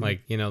things.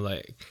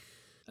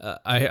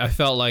 I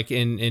felt like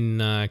in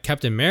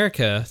Captain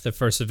America, the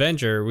first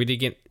Avenger, we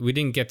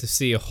didn't get to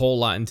see a whole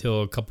lot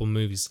until a couple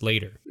movies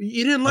later.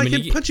 You didn't like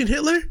him punching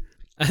Hitler?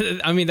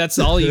 I mean, that's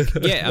all you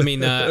can get. I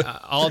mean,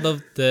 all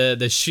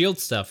the shield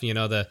stuff,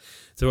 the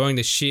throwing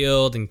the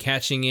shield and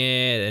catching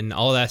it and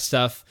all that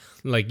stuff.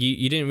 Like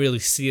you didn't really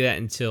see that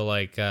until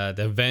like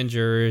the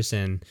Avengers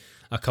and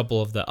a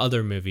couple of the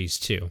other movies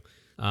too.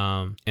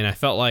 And I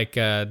felt like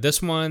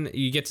this one,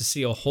 you get to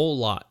see a whole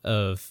lot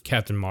of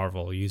Captain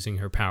Marvel using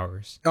her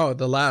powers. Oh,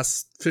 the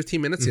last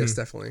 15 minutes? Yes,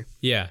 definitely.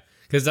 Yeah,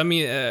 because I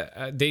mean,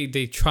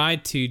 they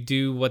tried to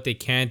do what they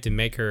can to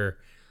make her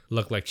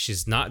look like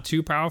she's not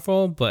too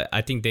powerful, but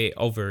I think they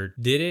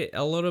overdid it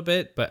a little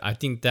bit. But I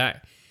think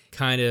that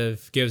kind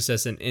of gives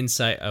us an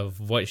insight of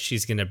what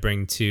she's going to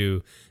bring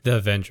to the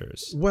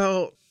Avengers.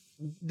 Well,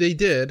 they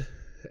did.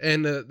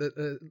 And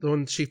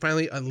when she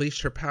finally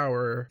unleashed her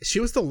power, she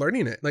was still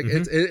learning it. Like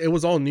it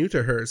was all new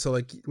to her. So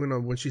like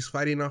when she's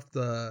fighting off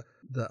the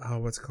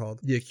what's it called,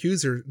 the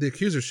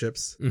accuser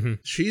ships,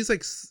 she's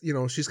like,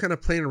 she's kind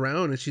of playing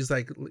around, and she's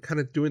like kind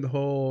of doing the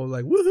whole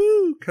like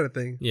woohoo kind of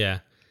thing. Yeah.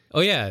 Oh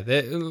yeah,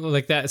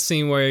 like that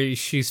scene where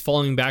she's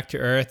falling back to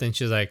Earth and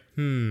she's like,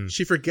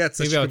 she forgets.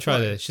 Maybe I'll try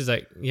this. She's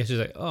like,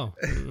 oh,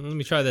 let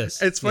me try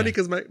this. It's funny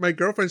because my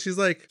girlfriend, she's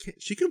like,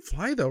 she can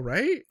fly though,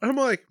 right? I'm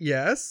like,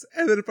 yes.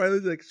 And then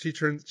finally, like, she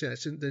turns,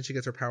 then she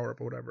gets her power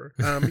up or whatever.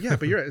 Yeah,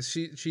 but you're right.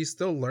 She's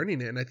still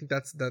learning it, and I think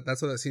that's what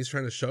that scene's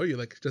trying to show you.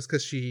 Like, just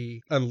because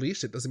she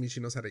unleashed it doesn't mean she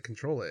knows how to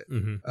control it.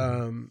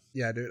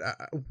 Yeah, dude.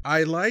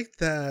 I like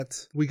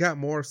that we got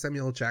more of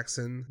Samuel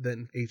Jackson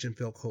than Agent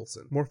Phil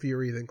Coulson, more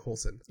Fury than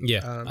Coulson.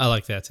 Yeah, I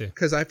like that too.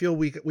 Because I feel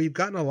we've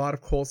gotten a lot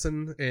of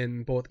Coulson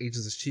in both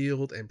Agents of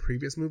S.H.I.E.L.D. and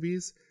previous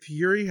movies.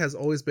 Fury has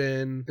always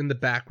been in the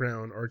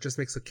background or just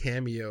makes a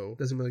cameo.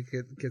 Doesn't really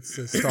gets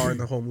to star in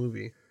the whole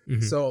movie.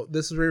 So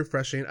this is very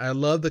refreshing. I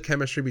love the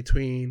chemistry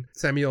between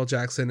Samuel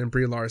Jackson and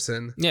Brie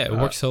Larson. Yeah, it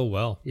works so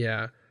well.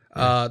 Yeah.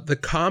 The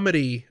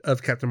comedy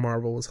of Captain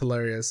Marvel was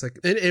hilarious. Like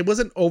it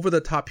wasn't over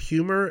the top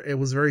humor. It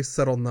was very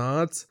subtle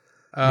nods.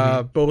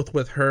 Both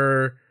with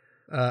her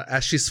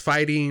as she's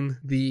fighting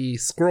the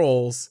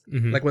Skrulls,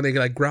 like when they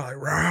like growl, like,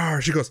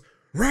 "Rawr," she goes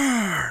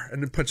 "Rawr,"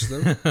 and then punches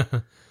them.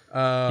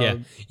 Yeah,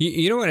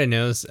 you know what I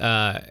noticed?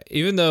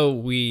 Even though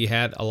we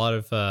had a lot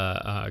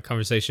of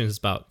conversations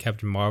about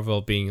Captain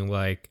Marvel being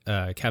like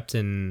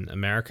Captain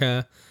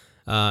America,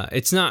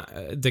 it's not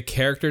the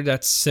character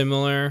that's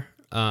similar.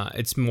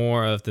 It's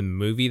more of the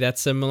movie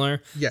that's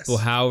similar. Yes. Well,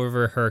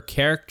 however, her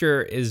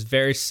character is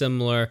very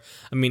similar.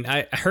 I mean,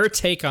 her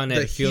take on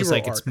it feels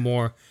like it's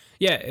more.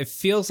 Yeah, it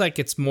feels like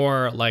it's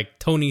more like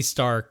Tony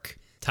Stark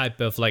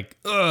type of like,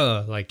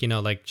 like, you know,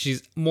 like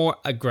she's more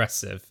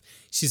aggressive.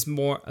 She's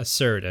more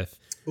assertive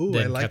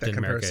than Captain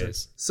America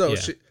is. So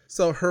yeah.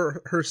 So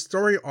her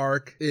story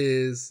arc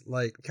is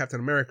like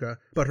Captain America,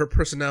 but her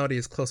personality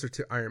is closer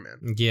to Iron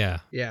Man. Yeah.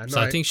 Yeah. No, so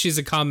I think she's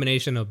a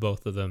combination of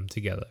both of them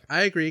together.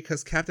 I agree,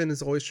 because Captain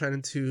is always trying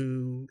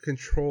to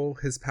control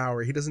his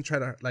power. He doesn't try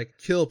to like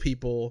kill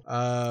people.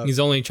 He's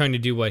only trying to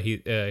do what he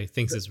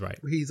thinks is right.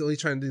 He's only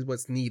trying to do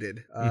what's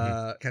needed.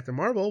 Captain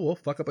Marvel will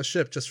fuck up a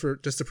ship just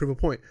to prove a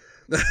point.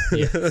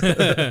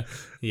 Yeah.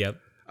 Yep.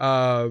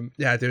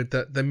 Yeah, dude,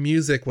 the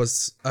music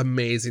was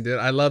amazing, dude.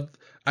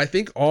 I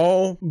think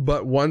all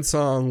but one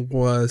song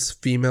was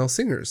female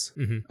singers.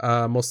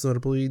 Most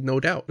notably No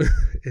Doubt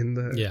in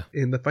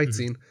the fight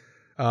scene.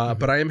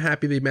 But I am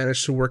happy they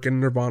managed to work in a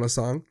Nirvana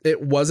song.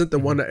 It wasn't the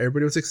one that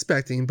everybody was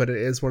expecting, but it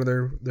is one of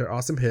their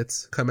awesome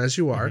hits, Come As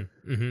You Are.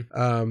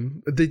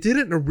 They did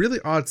it in a really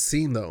odd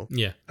scene though.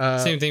 Yeah.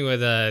 Same thing with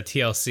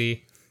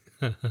TLC.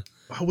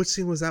 Oh, which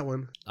scene was that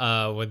one?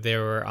 When they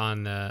were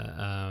on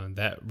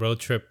that road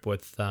trip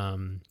with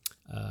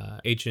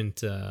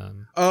Agent.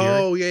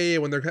 Oh yeah,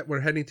 when we're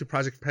heading to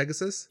Project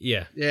Pegasus.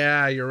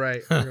 Yeah, you're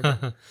right.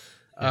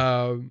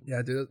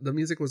 Yeah, dude, the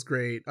music was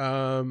great.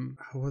 What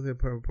was I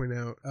point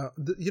out?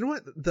 You know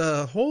what?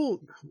 The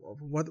whole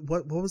what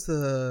was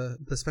the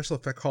special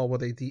effect called? Where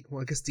they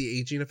I guess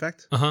de-aging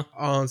effect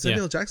on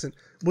Samuel Jackson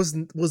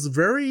was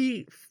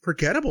very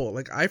forgettable.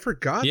 Like I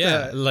forgot.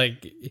 Yeah, that.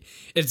 Like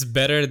it's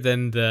better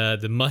than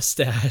the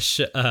mustache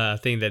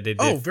thing that they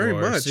did very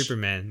for much.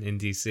 Superman in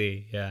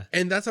DC. Yeah,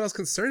 and that's what I was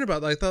concerned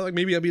about. I thought like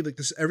maybe I'd be like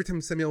this every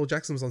time Samuel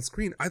Jackson was on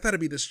screen. I thought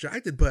I'd be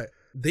distracted, but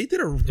they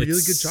did a really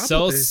good job.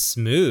 So with this.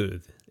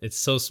 smooth. It's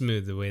so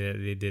smooth the way that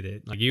they did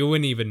it. Like you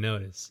wouldn't even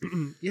notice.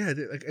 Yeah,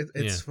 like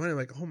it's funny.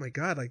 Like oh my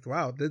god, like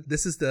wow,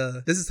 this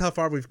is how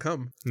far we've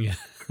come. Yeah.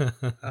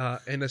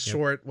 In a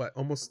short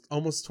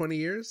almost 20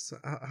 years.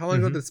 How long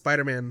ago did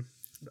Spider-Man,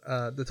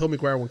 the Tobey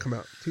Maguire one, come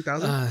out?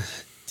 2000.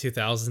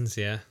 2000s,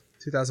 yeah.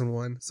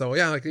 2001. So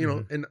yeah, like you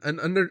know, in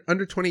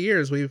under 20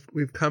 years,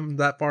 we've come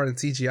that far in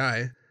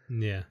CGI.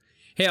 Yeah.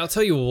 Hey, I'll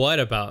tell you what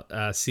about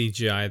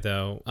CGI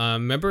though.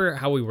 Remember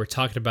how we were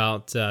talking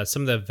about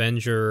some of the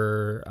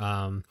Avenger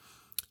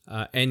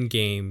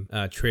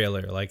Endgame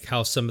trailer, like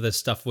how some of the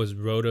stuff was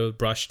roto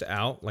brushed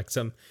out,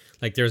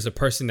 like there's a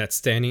person that's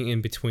standing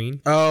in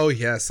between. Oh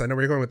yes, I know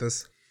where you're going with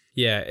this.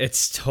 Yeah,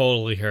 it's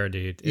totally her,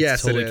 dude. It's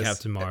yes, totally it is.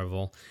 Captain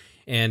Marvel.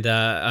 And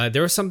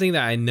there was something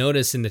that I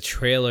noticed in the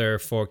trailer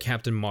for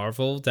Captain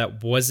Marvel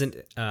that wasn't.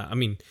 I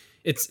mean,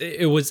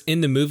 it was in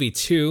the movie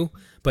too.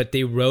 But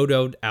they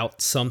rotoed out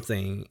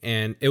something,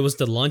 and it was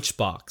the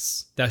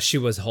lunchbox that she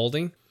was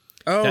holding.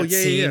 Oh, that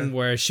scene yeah.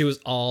 where she was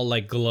all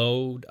like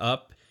glowed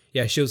up.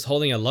 Yeah, she was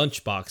holding a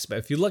lunchbox. But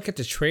if you look at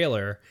the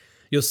trailer,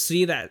 you'll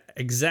see that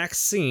exact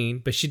scene,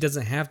 but she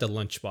doesn't have the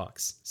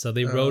lunchbox. So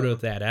they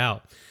rotoed that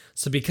out.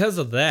 So because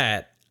of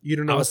that, you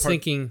don't know. I was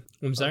thinking.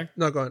 I'm sorry.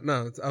 No, go on.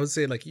 No, I was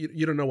saying like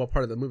you don't know what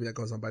part of the movie that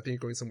goes on, but I think you're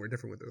going somewhere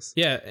different with this.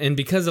 Yeah, and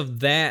because of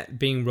that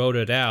being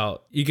rotoed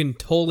out, you can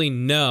totally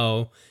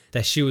know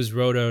that she was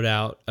rotoed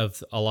out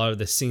of a lot of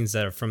the scenes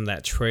that are from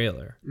that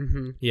trailer.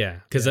 Yeah,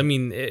 because I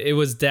mean, it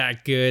was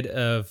that good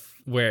of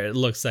where it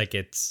looks like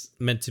it's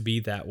meant to be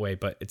that way,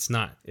 but it's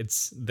not.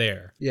 It's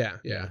there. Yeah.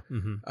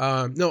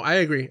 No, I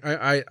agree.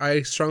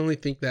 I strongly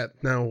think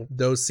that now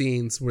those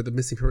scenes were the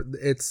missing.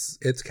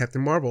 It's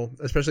Captain Marvel,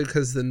 especially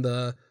because in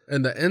the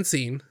end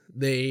scene,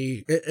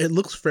 it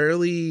looks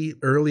fairly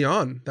early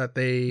on that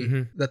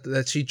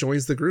that she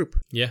joins the group.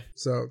 Yeah.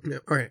 So yeah.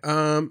 All right.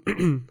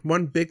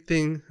 One big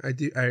thing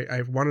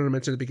I wanted to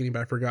mention at the beginning,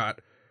 but I forgot.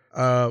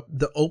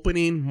 The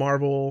opening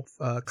Marvel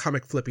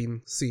comic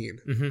flipping scene.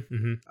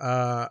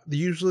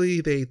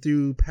 Usually they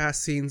do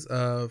past scenes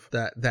of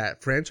that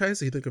franchise.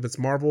 So you think if it's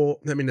Marvel,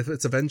 I mean, if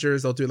it's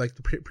Avengers, they'll do like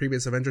the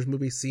previous Avengers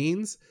movie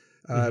scenes.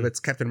 If it's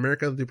Captain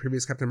America, they'll do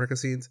previous Captain America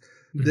scenes.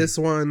 This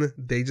one,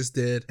 they just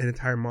did an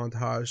entire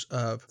montage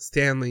of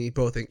Stanley,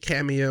 both in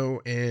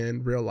cameo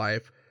and real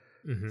life.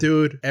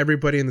 Dude,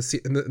 everybody in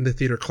the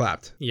theater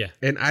clapped. Yeah.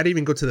 And I didn't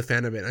even go to the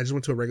fan event. I just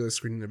went to a regular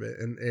screening of it,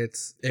 and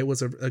it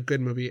was a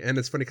good movie. And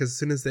it's funny because as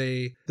soon as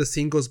the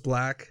scene goes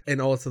black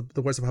and all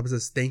the words of pop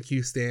says "Thank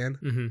you,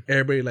 Stan,"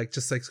 everybody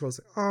just goes,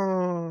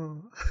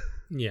 "Oh."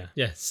 Yeah.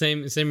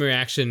 Same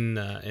reaction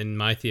in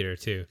my theater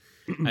too.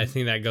 I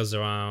think that goes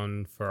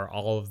around for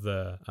all of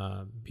the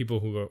people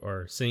who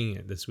are seeing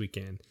it this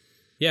weekend.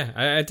 Yeah,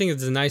 I think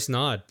it's a nice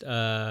nod.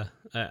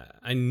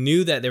 I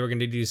knew that they were going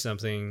to do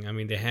something. I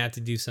mean, they had to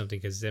do something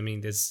because, I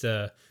mean, it's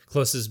the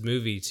closest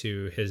movie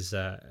to his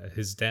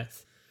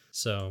death.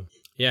 So,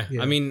 yeah.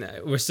 I mean,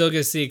 we're still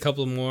going to see a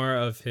couple more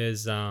of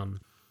his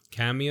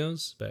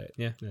cameos, but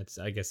yeah,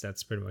 I guess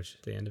that's pretty much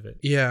the end of it.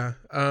 Yeah.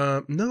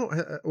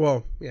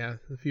 Well, yeah,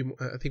 a few.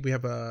 I think we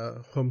have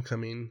a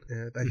Homecoming.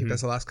 I think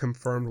that's the last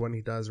confirmed one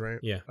he does, right?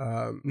 Yeah.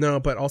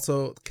 No, but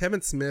also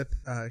Kevin Smith.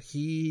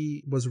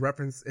 He was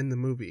referenced in the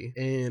movie,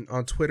 and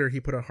on Twitter he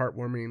put a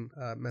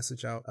heartwarming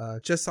message out.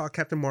 Just saw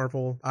Captain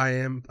Marvel. I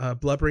am a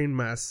blubbering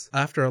mess.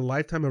 After a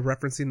lifetime of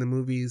referencing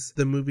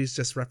the movies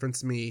just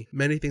referenced me.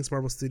 Many thanks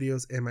Marvel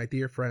Studios and my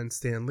dear friend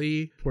Stan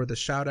Lee for the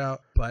shout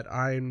out. But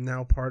I'm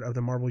now part of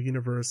the Marvel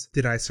universe.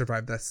 Did I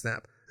survive that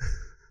snap?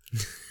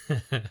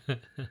 That's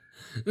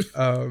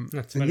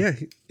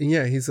funny.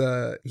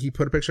 He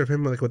put a picture of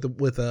him like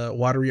with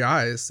watery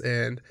eyes,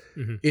 and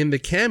in the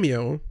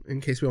cameo, in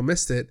case we all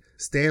missed it,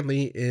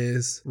 Stanley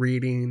is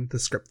reading the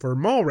script for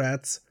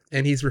Mallrats,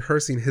 and he's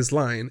rehearsing his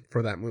line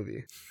for that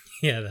movie.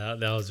 Yeah,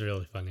 that was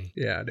really funny.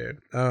 Yeah, dude.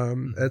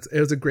 It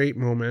was a great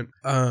moment.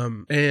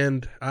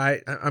 And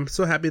I'm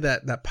so happy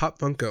that Pop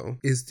Funko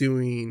is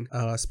doing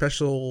a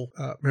special,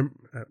 I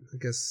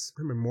guess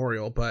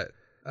memorial, but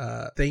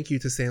thank you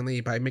to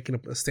Stanley by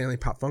making a Stanley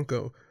Pop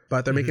Funko,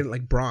 but they're making it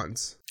like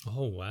bronze.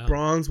 Oh wow!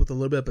 Bronze with a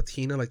little bit of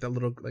patina, like that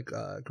little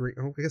green.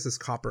 Oh, I guess it's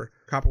copper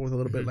with a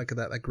little bit like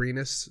that like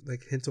greenish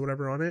like hint or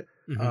whatever on it.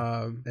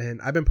 And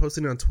I've been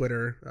posting it on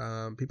Twitter.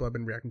 People have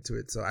been reacting to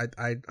it, so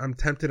I'm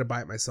tempted to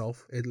buy it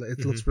myself. It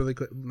looks really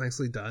good,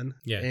 nicely done.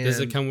 Yeah. Does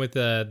it come with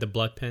the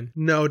blood pen?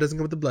 No, it doesn't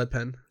come with the blood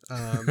pen.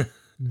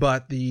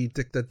 But the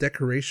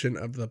decoration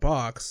of the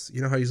box,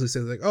 you know how I usually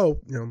say like,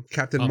 oh, you know,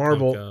 Captain Pop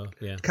Marvel, Funko,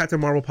 yeah. Captain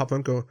Marvel Pop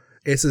Funko.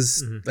 It's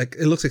just like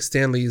it looks like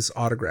Stanley's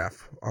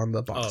autograph on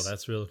the box. Oh,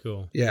 that's really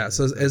cool. Yeah,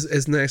 so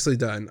it's nicely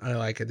done. I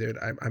like it, dude.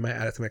 I might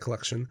add it to my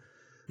collection.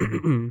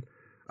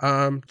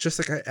 Just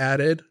like I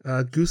added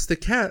Goose the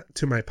cat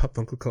to my Pop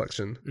Funko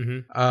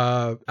collection.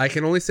 I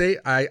can only say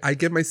I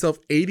give myself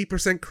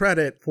 80%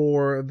 credit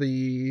for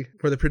the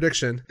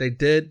prediction. They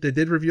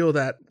did reveal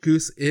that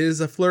Goose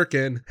is a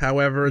Flurkin.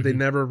 However, they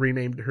never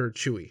renamed her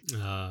Chewie.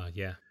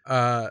 Yeah.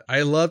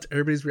 I loved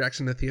everybody's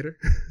reaction in the theater.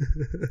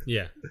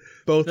 Yeah.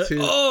 Both to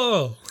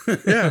oh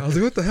yeah, I was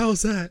like, what the hell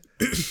is that?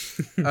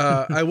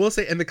 I will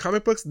say in the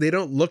comic books they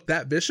don't look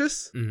that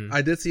vicious.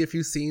 I did see a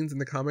few scenes in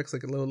the comics,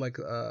 like a little like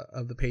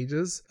of the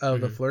pages of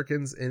the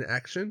Flurkins in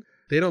action.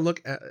 They don't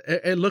look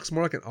it looks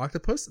more like an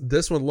octopus.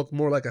 This one looked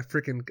more like a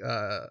freaking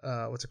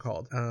what's it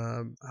called?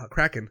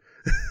 Kraken.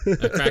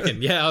 A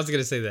kraken. Yeah, I was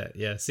gonna say that.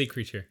 Yeah, sea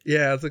creature.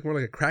 Yeah, it's like more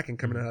like a kraken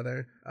coming out of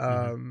there.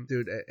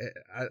 Dude,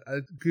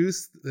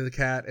 Goose the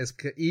cat is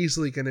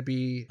easily gonna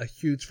be a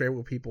huge favorite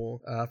with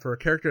people. For a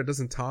character that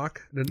doesn't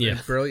talk and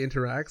barely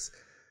interacts.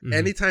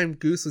 Anytime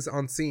Goose was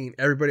on scene,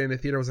 everybody in the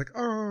theater was like,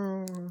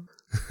 oh.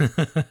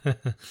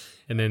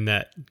 And then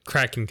that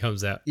kraken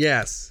comes out.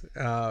 Yes.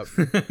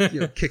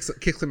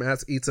 Kicks some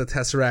ass, eats a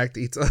Tesseract,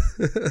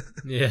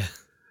 Yeah.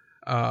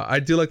 I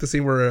do like the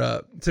scene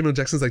where Samuel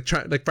Jackson's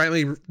like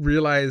finally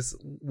realize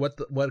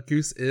what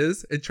Goose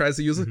is and tries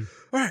to use it.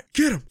 All right,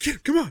 get him,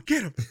 come on,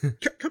 get him,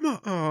 come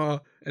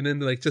on. And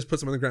then like just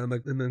puts him on the ground,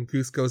 like, and then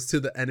Goose goes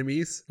to the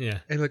enemies. Yeah.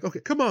 And like,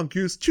 okay, come on,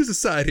 Goose, choose a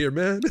side here,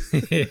 man.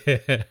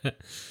 Yeah.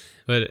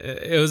 But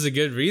it was a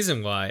good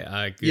reason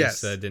why Goose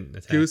didn't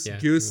attack.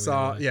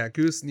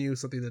 Goose knew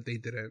something that they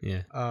didn't.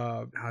 Yeah.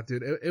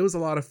 Dude, it was a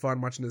lot of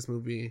fun watching this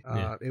movie.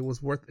 It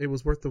was worth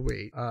the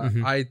wait.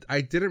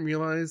 I didn't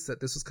realize that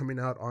this was coming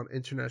out on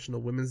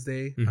International Women's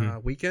Day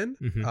weekend.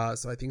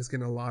 So I think it's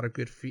getting a lot of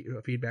good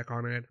feedback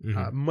on it.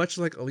 Much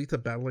like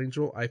Alita Battle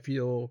Angel, I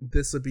feel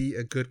this would be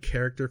a good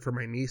character for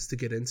my niece to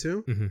get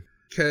into.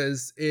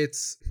 Because it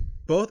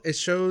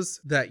shows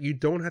that you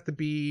don't have to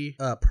be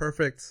a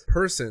perfect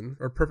person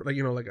or perfect, like,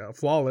 like a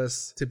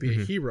flawless to be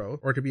a hero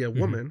or to be a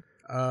woman.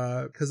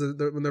 Because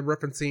when they're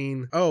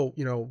referencing,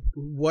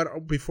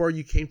 what before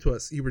you came to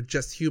us, you were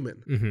just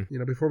human.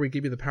 Before we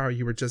gave you the power,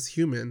 you were just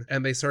human.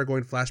 And they started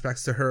going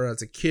flashbacks to her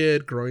as a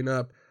kid growing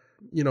up,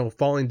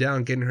 falling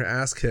down, getting her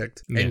ass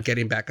kicked and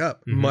getting back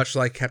up, much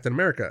like Captain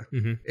America.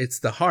 It's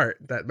the heart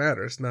that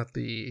matters, not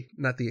the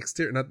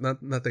exterior, not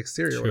the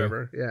exterior or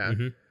whatever.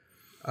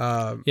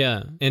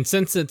 Yeah. And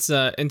since it's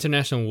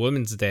International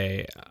Women's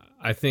Day,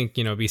 I think,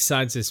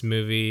 besides this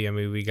movie, I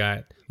mean, we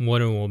got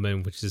Wonder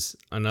Woman, which is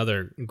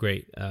another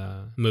great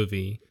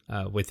movie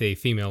with a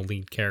female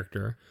lead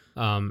character.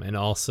 And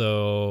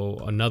also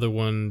another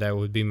one that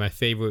would be my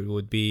favorite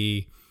would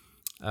be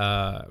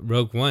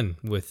Rogue One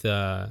with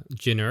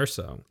Jyn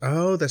Erso.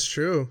 Oh, that's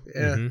true.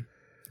 Yeah.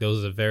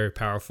 Those are very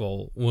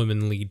powerful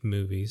women lead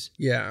movies.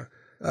 Yeah.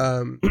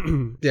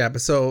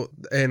 But so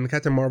in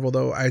Captain Marvel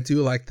though, I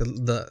do like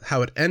the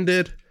how it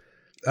ended.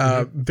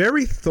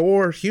 Very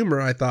Thor humor,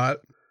 I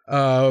thought,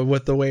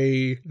 with the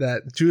way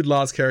that Jude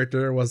Law's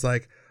character was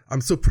like,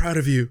 I'm so proud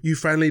of you. You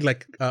finally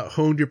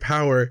honed your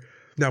power.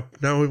 Now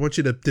I want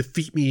you to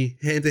defeat me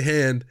hand to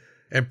hand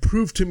and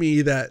prove to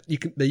me that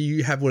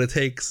you have what it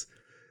takes.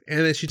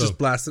 And then she just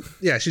blasted.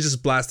 Yeah, she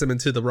just blasted him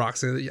into the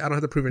rocks. And I don't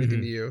have to prove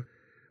anything to you.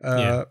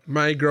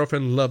 My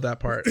girlfriend loved that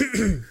part.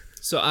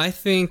 So I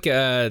think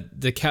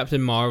the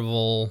Captain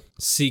Marvel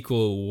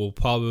sequel will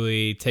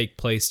probably take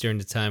place during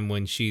the time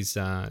when she's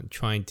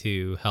trying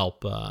to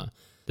help the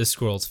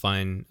Skrulls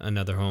find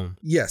another home.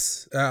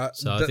 Yes.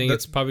 So I think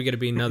it's probably going to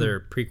be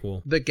another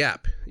prequel. The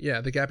gap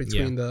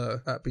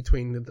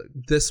between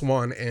this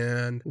one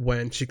and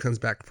when she comes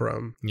back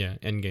from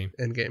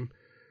Endgame.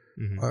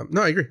 Mm-hmm.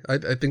 No, I agree. I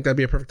think that'd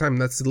be a perfect time.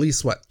 That's at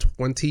least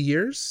 20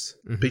 years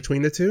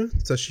between the two,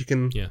 so she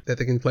can that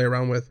they can play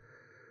around with.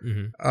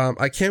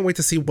 Mm-hmm. I can't wait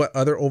to see what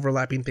other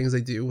overlapping things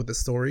they do with the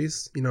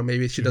stories. You know,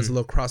 maybe she does a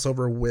little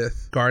crossover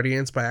with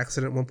Guardians by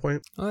accident at one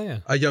point. Oh yeah,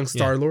 a young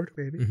Star-Lord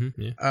maybe.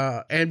 Mm-hmm.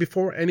 And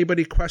before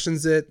anybody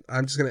questions it,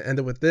 I'm just gonna end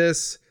it with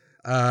this.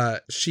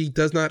 She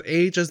does not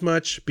age as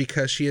much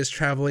because she is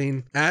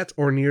traveling at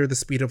or near the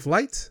speed of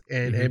light,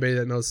 and anybody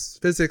that knows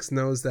physics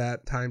knows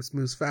that time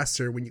moves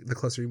faster the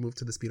closer you move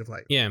to the speed of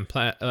light. Yeah, and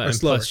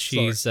plus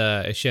she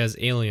has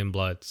alien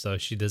blood, so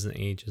she doesn't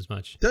age as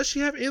much. Does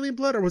she have alien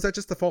blood, or was that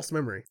just a false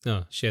memory?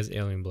 No, she has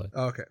alien blood.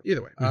 Oh, okay,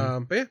 either way.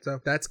 But yeah,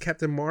 so that's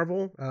Captain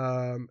Marvel.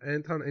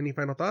 Anton, any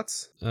final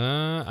thoughts?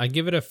 I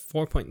give it a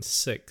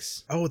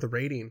 4.6. Oh, the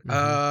rating.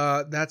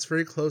 That's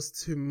very close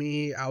to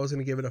me. I was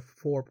gonna give it a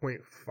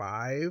 4.5.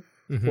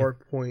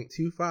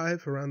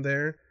 4.25 around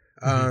there.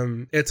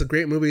 It's a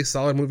great movie,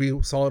 solid way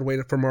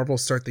for Marvel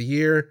to start the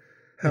year.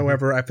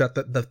 However, I felt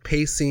that the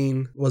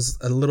pacing was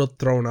a little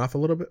threw me off a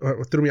little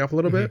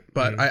bit,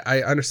 but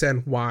I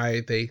understand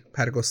why they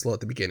had to go slow at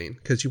the beginning,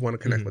 because you want to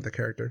connect with the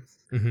character.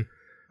 All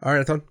right,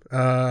 Anton.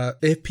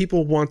 If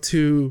people want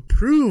to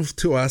prove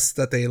to us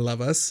that they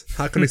love us,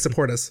 how can they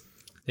support us?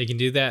 They can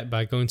do that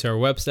by going to our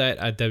website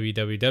at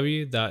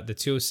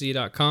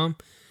www.the2oc.com.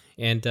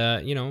 And,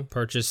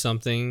 purchase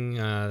something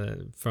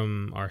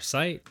from our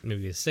site,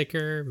 maybe a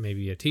sticker,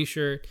 maybe a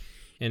t-shirt.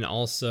 And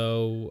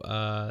also,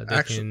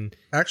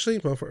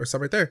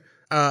 stop right there.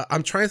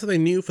 I'm trying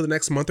something new for the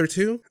next month or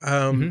two.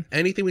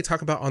 Anything we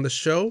talk about on the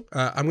show,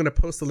 I'm going to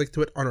post a link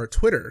to it on our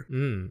Twitter.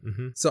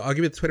 So I'll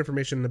give you the Twitter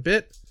information in a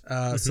bit,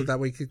 so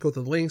that way you can go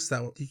to the links.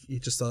 That you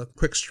just a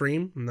quick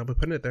stream, and I'll be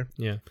putting it there.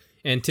 Yeah.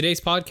 And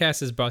today's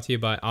podcast is brought to you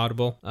by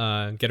Audible.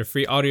 Get a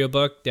free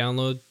audiobook,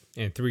 download,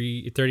 and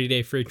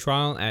 30-day free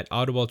trial at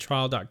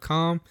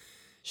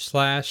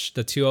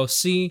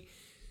audibletrial.com/the2oc.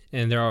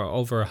 And there are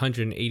over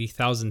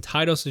 180,000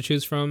 titles to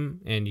choose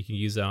from, and you can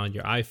use it on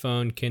your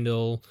iPhone,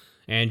 Kindle,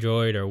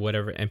 Android, or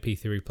whatever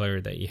MP3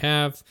 player that you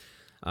have.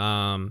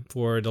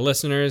 For the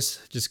listeners,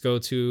 just go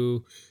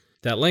to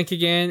that link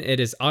again.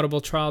 It is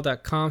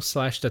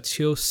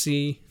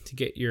audibletrial.com/the2oc to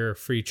get your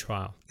free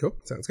trial. Cool.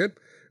 Sounds good.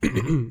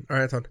 All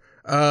right, Anton.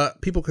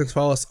 People can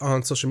follow us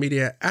on social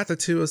media at the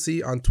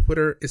 2OC on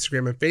Twitter,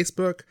 Instagram, and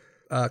Facebook.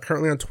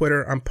 Currently on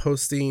Twitter, I'm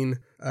posting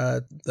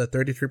the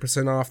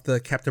 33% off the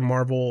Captain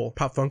Marvel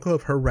Pop Funko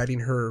of her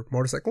riding her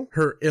motorcycle,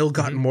 her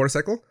ill-gotten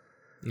motorcycle.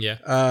 Yeah.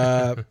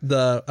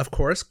 Of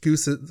course,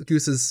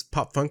 Goose's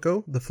Pop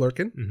Funko, the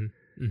Flurkin.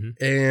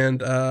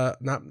 And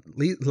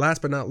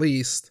last but not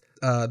least,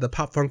 the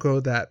Pop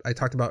Funko that I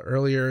talked about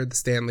earlier, the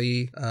Stan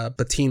Lee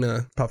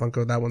Bettina Pop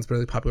Funko. That one's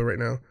really popular right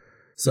now.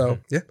 So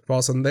follow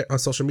us on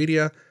social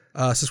media.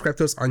 Subscribe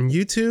to us on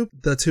YouTube,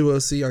 the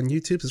 2OC on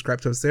YouTube. Subscribe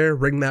to us there.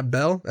 Ring that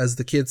bell, as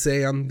the kids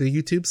say on the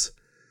YouTubes.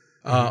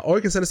 Or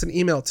you can send us an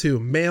email to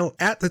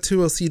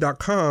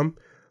mail@the2oc.com.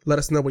 Let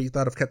us know what you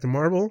thought of Captain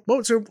Marvel. What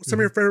were some of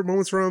your favorite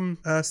moments from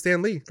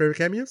Stan Lee? Favorite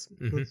cameos?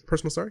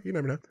 Personal star? You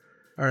never know.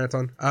 All right,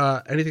 Anton.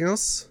 Anything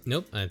else?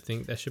 Nope. I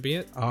think that should be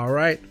it. All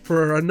right.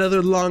 For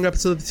another long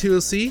episode of the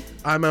 2OC,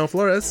 I'm Al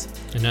Flores.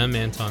 And I'm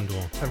Anton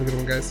Dual. Have a good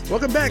one, guys.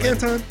 Welcome back,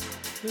 Anton.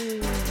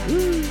 Woo.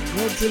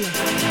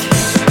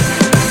 Godzilla.